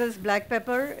just uses black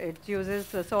pepper, it uses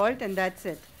salt, and that's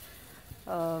it.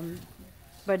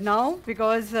 But now,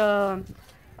 because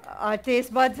our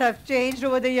taste buds have changed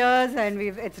over the years and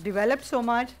it's developed so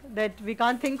much that we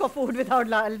can't think of food without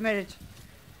lal mirch.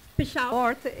 Peshawar.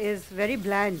 North is very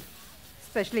bland,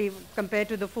 especially compared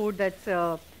to the food that's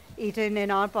eaten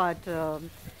in our part,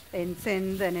 in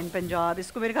Sindh and in Punjab.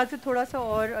 इसको मेरे ख्याल से थोड़ा सा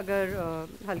और अगर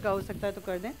हल्का हो सकता है तो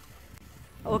कर दें.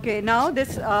 Okay, now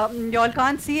this, you all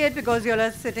can't see it because you all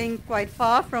are sitting quite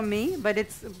far from me, but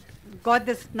it's got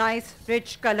this nice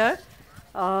rich color,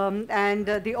 and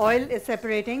the oil is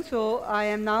separating. So I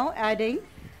am now adding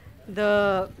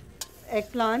the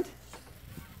eggplant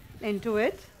into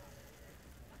it.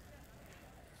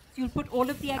 So you'll put all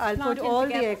of the eggplant I'll put in all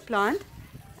together? the eggplant,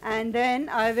 and then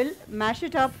I will mash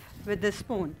it up with the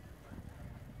spoon.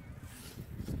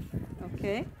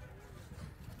 Okay.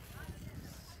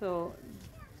 So.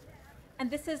 And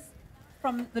this is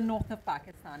from the north of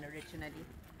Pakistan originally.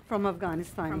 From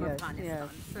Afghanistan, From yes. Afghanistan, Yes,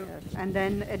 so- yes. And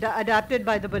then adapted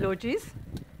by the Balochis.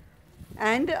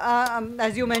 And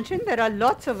as you mentioned, there are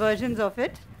lots of versions of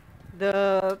it.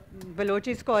 The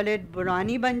Balochis call it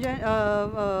Burani Banjan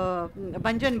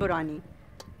Burani.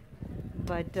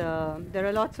 But there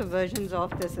are lots of versions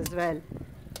of this as well.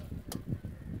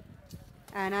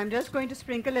 And I'm just going to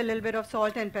sprinkle a little bit of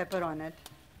salt and pepper on it.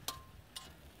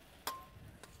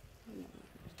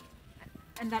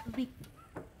 And that would be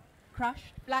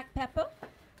crushed black pepper?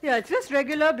 Yeah, it's just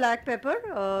regular black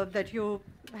pepper that you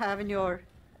have in your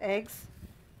eggs.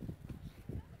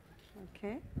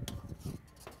 Okay.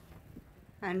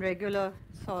 And regular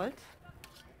salt.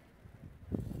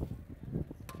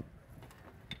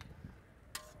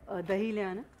 Dahi le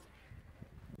aana.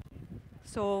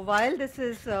 So while this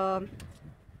is,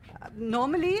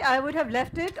 normally I would have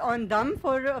left it on dum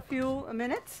for a few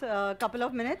minutes, a couple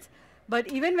of minutes. But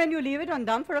even when you leave it on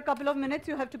dum for a couple of minutes,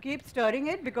 you have to keep stirring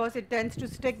it because it tends to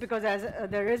stick, because as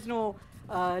there is no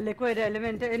liquid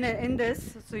element in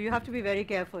this, so you have to be very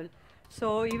careful.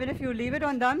 So even if you leave it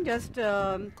on dum, just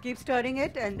keep stirring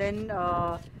it, and then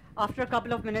after a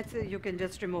couple of minutes, you can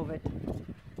just remove it.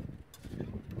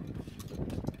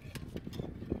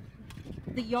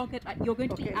 The yogurt, you're going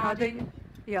to be now adding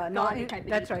yeah, now garlic, I believe.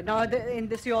 that's right. Now in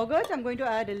this yogurt, I'm going to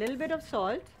add a little bit of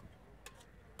salt.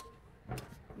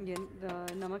 ये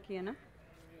नमक ही है ना?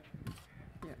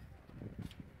 Yeah.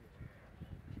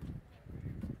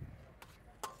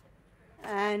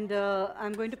 And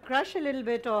I'm going to crush a little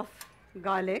bit of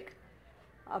garlic.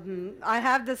 I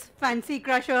have this fancy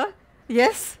crusher.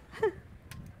 Yes?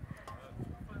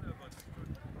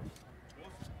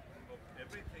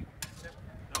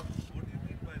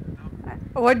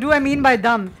 What do I mean by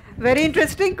dum? Very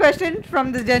interesting question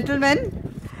from the gentleman.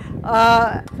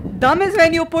 Dum is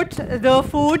when you put the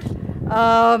food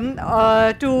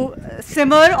to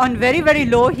simmer on very, very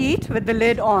low heat with the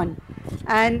lid on.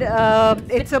 And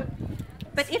it's a...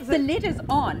 But if the lid is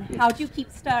on, how do you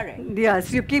keep stirring?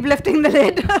 Yes, you keep lifting the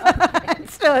lid and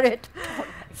stir it.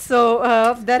 So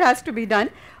that has to be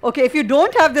done. Okay, if you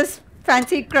don't have this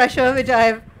fancy crusher, which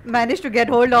I've managed to get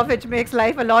hold of, which makes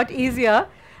life a lot easier,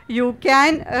 you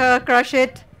can crush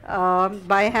it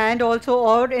by hand also,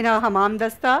 or in a hammam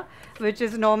dasta, which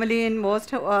is normally in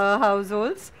most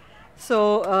households.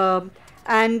 So,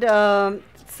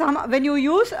 when you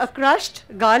use a crushed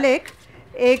garlic,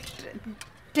 the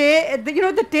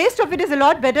taste of it is a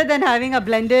lot better than having a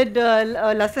blended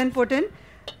lasan put in.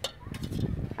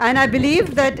 And I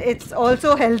believe that it's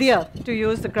also healthier to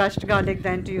use the crushed garlic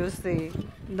than to use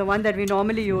the one that we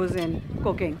normally use in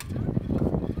cooking.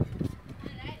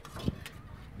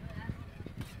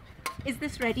 Is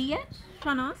this ready yet,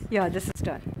 Shahnaz? Yeah, this is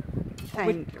done.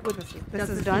 And this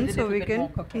is done, so we can...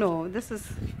 No, this is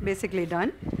basically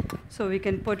done. So we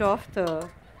can put off the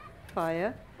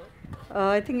fire.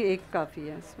 I think एक काफ़ी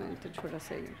है इसमें तो छोटा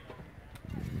सा ही.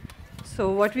 So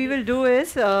what we will do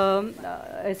is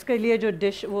इसके लिए जो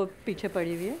dish वो पीछे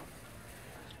पड़ी हुई है.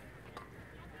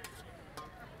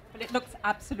 Well, it looks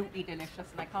absolutely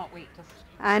delicious, and I can't wait to.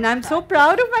 And I'm so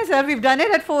proud of myself. We've done it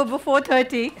at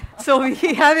 4:30, so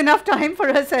we have enough time for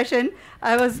a session.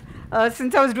 I was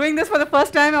since I was doing this for the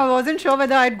first time, I wasn't sure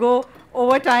whether I'd go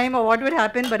over time or what would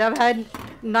happen, but I've had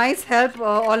nice help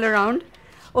all around.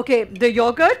 Okay, the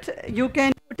yogurt you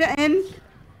can put in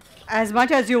as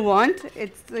much as you want.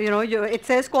 It's it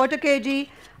says quarter kg.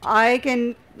 I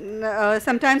can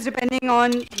sometimes, depending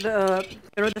on the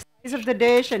the size of the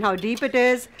dish and how deep it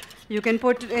is, you can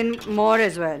put in more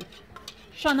as well.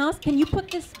 Shahnaz, can you put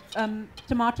this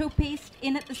tomato paste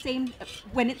in at the same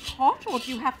when it's hot, or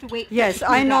do you have to wait? Yes,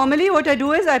 I normally what I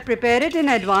do is I prepare it in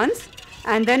advance,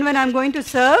 and then when I'm going to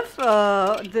serve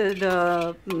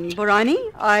the Burani,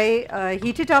 I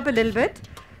heat it up a little bit.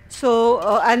 So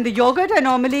and the yogurt I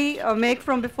normally make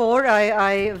from before.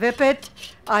 I whip it,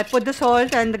 I put the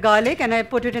salt and the garlic, and I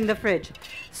put it in the fridge.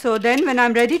 So then when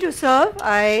I'm ready to serve,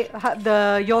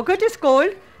 the yogurt is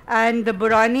cold and the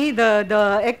Burani,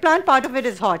 the eggplant part of it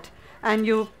is hot, and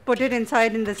you put it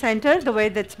inside in the center the way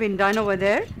that's been done over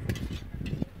there.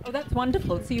 Oh, that's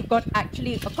wonderful. So you've got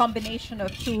actually a combination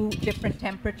of two different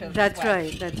temperatures. That's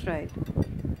right, that's right.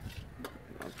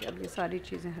 Okay, अब ये सारी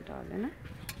चीजें हटा लेना.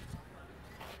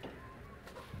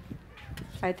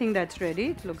 I think that's ready.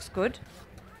 It looks good.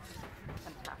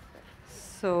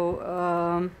 So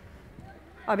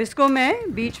अब इसको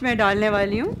मैं बीच में डालने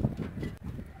वाली हूँ,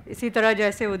 इसी तरह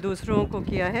जैसे वो दूसरों को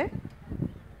किया है.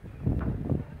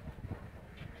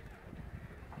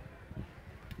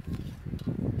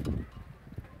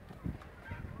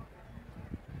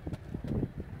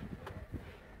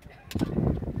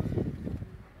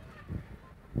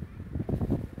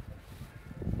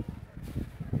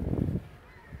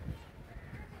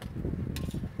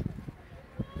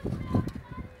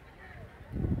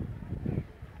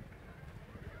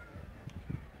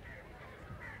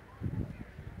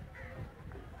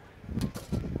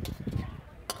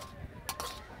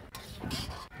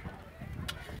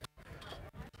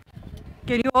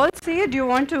 Can you all see it? Do you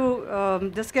want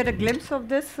to just get a glimpse of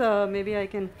this? Maybe I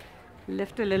can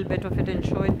lift a little bit of it and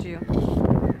show it to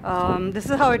you. This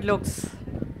is how it looks.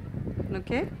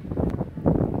 Okay.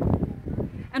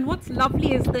 And what's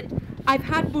lovely is that I've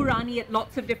had burani at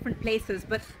lots of different places,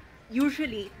 but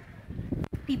usually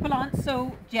people aren't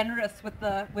so generous with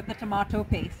the tomato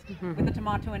paste, with the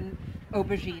tomato and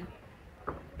aubergine.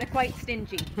 They're quite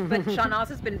stingy, but Shahnaz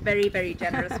has been very, very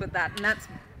generous with that, and that's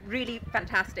really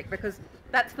fantastic because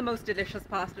that's the most delicious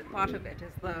part of it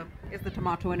is the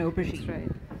tomato and aubergine. That's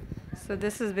right. So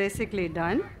this is basically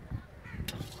done,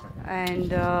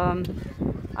 and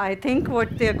I think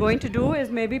what they're going to do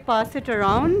is maybe pass it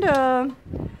around.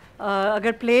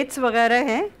 अगर plates वगैरह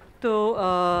हैं तो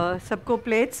सबको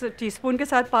plates teaspoon के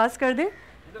साथ pass कर दें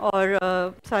और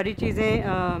सारी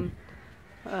चीज़ें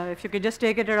if you could just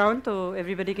take it around so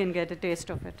everybody can get a taste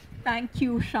of it. Thank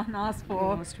you, Shahnaz,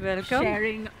 for Most welcome.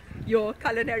 sharing your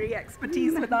culinary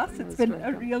expertise with us. It's been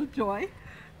a real joy.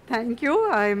 Thank you.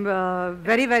 I'm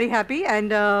very, very happy,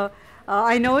 and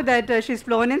I know that she's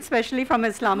flown in specially from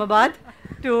Islamabad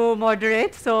to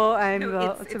moderate, so I'm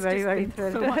it's very, very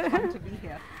thrilled. So much fun to be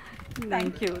here.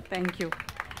 Thank you, thank you.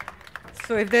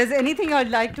 So if there's anything I'd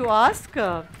like to ask,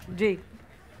 Ji.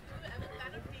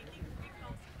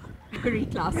 Cookery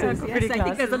classes. Yeah, Yes, cookery I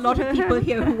think there's a classes. lot of people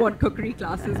here who want cookery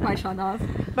classes by Shahnaz.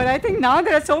 But I think now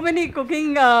there are so many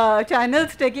cooking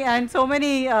channels taking and so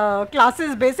many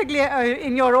classes basically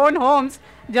in your own homes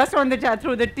just on the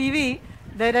through the TV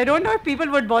that I don't know if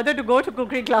people would bother to go to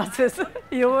cookery classes.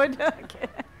 You would? Okay.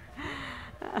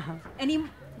 Any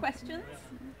questions?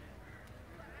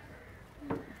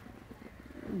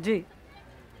 Ji.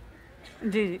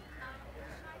 Ji.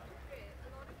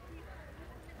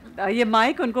 ये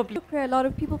mic उनको A lot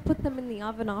of people put them in the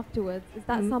oven afterwards. Is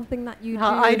that something that you do?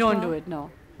 I as don't well? do it,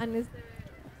 no. And is there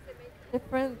a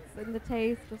difference in the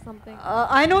taste or something?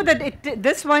 I know that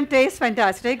this one tastes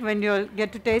fantastic. When you'll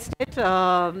get to taste it,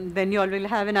 then you all will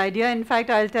have an idea. In fact,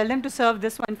 I'll tell them to serve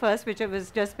this one first, which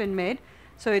has just been made.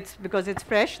 So it's because it's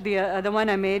fresh. The other one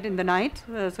I made in the night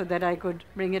so that I could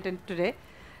bring it in today.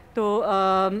 तो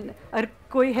अगर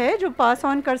कोई है जो pass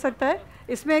on कर सकता है,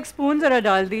 इसमें एक spoon ज़रा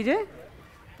डाल दीजिए.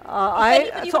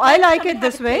 I like it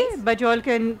this way, but you all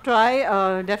can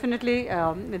try. Definitely,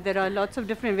 there are lots of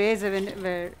different ways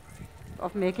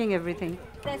of making everything.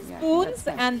 There's spoons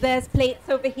and there's plates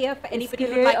over here for anybody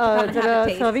who would like to come and have a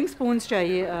taste. Serving spoons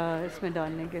चाहिए इसमें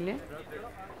डालने के लिए.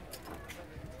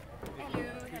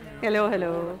 Hello,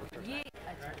 hello.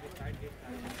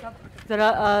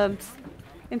 ज़रा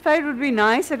in fact it would be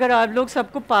nice अगर आप लोग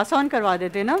सबको pass on करवा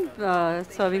देते ना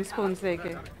serving spoons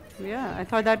लेके. Yeah, I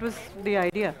thought that was the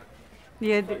idea.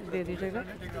 ये दे दीजिएगा.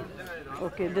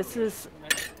 Okay, this is.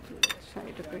 Try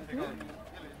to quickly.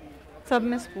 सब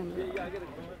में spoon.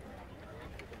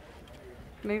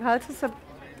 मेरे ख्याल से सब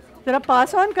ज़रा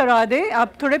pass on करवा दें.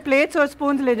 आप थोड़े plates और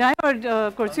spoons ले जाएं और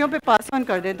कुर्सियों पे pass on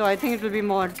कर दें तो I think it will be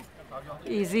more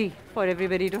easy for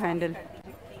everybody to handle.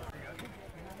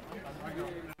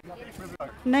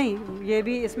 नहीं, ये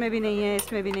भी इसमें भी नहीं है,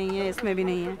 इसमें भी नहीं है, इसमें भी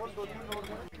नहीं है.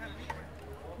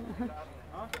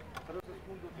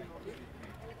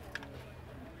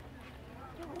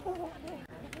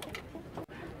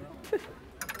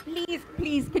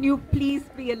 can you please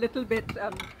be a little bit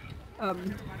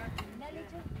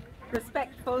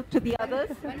respectful to the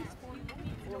others?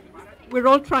 We're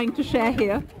all trying to share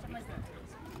here.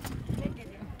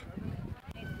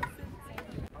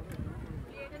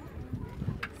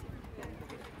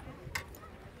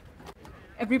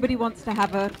 Everybody wants to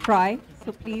have a try,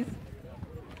 so please.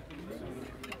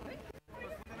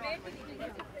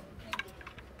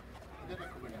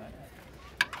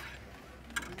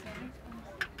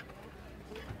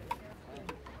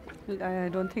 I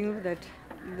don't think that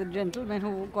the gentleman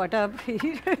who got up, he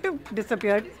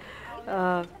disappeared.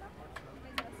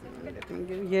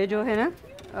 ये जो है ना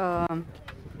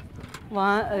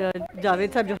वहाँ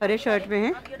जावेद साहब जो हरे shirt में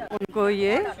हैं उनको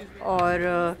ये और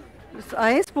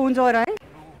आए स्पून्स और आए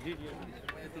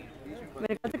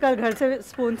मेरे ख्याल से कल घर से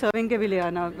स्पून सर्विंग के भी ले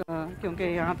आना क्योंकि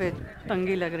यहाँ पे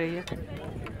तंगी लग रही है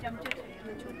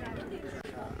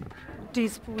टी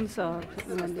स्पून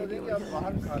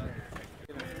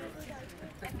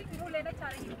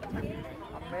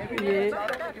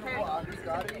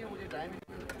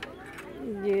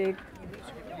ये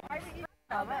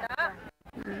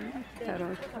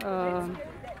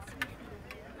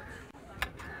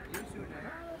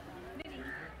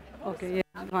ओके ये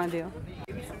वहाँ दिया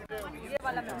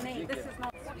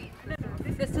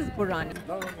This is Burani.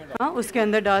 हाँ उसके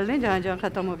अंदर डाल दें जहाँ जहाँ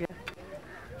ख़त्म हो गया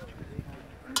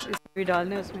इसमें भी डाल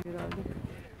दें उसमें भी डाल दें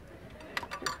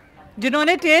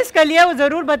जिन्होंने टेस्ट कर लिया वो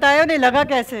ज़रूर बताया उन्हें लगा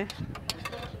कैसे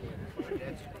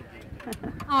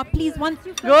Please, once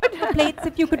you fill up the plates,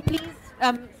 if you could please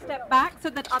step back so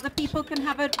that other people can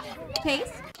have a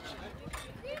taste.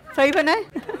 सही बना है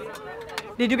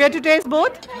Did you get to taste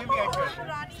both?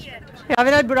 Yeah,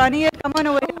 we had Burani here. Come on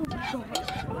over here.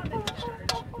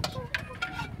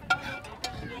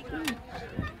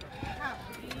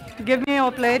 Give me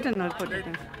your plate and I'll put it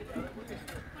in.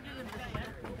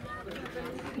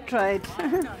 Try it.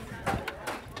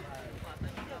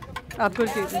 आपको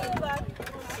चीज़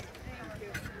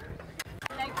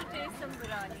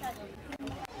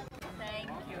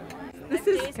This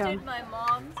is tasted my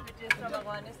mom's, which is from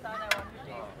Afghanistan. I want to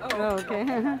taste. Oh, okay.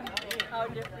 How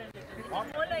different it is. More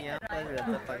like यहाँ पता चलता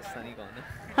है पाकिस्तानी कौन है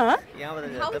हाँ यहाँ पता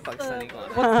चलता है पाकिस्तानी कौन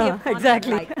है हाँ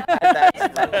exactly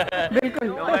बिल्कुल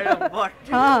no matter what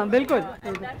हाँ बिल्कुल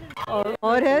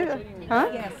और है हाँ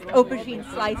Aubergine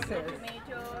slices.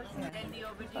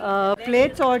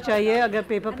 प्लेट्स और चाहिए अगर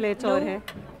पेपर प्लेट्स और है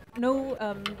No,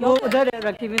 वो उधर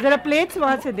रखी हुई ज़रा प्लेट्स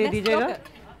वहाँ से दे दीजिएगा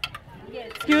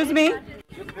एक्सक्यूज मी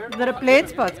ज़रा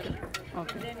प्लेट्स पास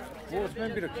ओके वो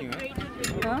उसमें भी रखी हुई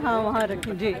हैं हाँ हाँ वहाँ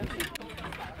रखी जी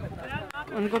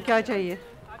उनको क्या चाहिए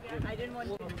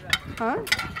हाँ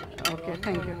ओके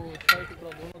थैंक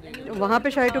यू वहाँ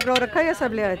पे शाही टुकड़ा रखा है या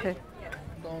सब ले आए थे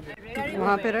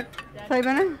वहाँ पे रख सही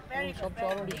बना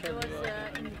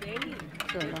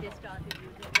चलो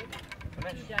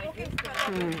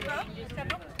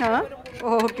हाँ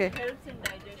ओके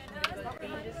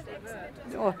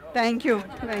ओह थैंक यू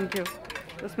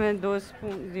उसमें 2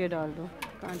 स्पून ये डाल दो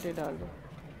कांटे डाल दो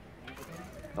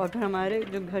और फिर हमारे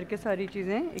जो घर के सारी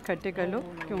चीज़ें इकट्ठे कर लो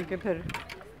क्योंकि फिर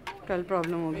कल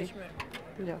प्रॉब्लम होगी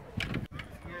जाओ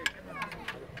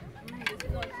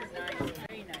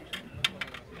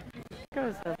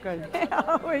कर सब कर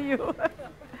How are you?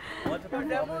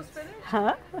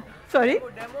 हाँ sorry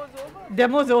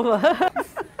demo's over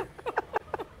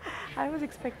I was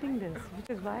expecting this which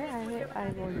is why I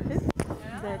wanted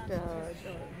that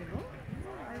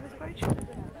I was quite sure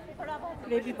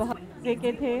भी बहुत मज़े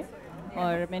के थे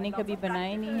और मैंने कभी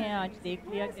बनाए नहीं हैं आज देख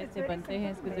लिया कैसे बनते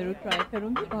हैं इसको ज़रूर ट्राई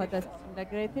करूँगी बहुत अच्छे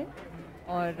लग रहे थे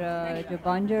और जो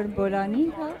बांजर बोलानी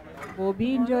था वो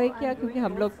भी इंजॉय किया क्योंकि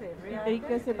हम लोग इस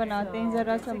तरीके से बनाते हैं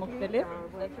ज़रा सा मुख्तलिफ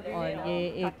और ये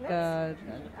एक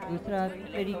दूसरा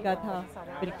तरीका था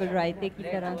बिल्कुल रायते की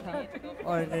तरह था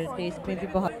और टेस्ट में भी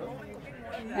बहुत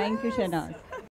थैंक यू शहनाज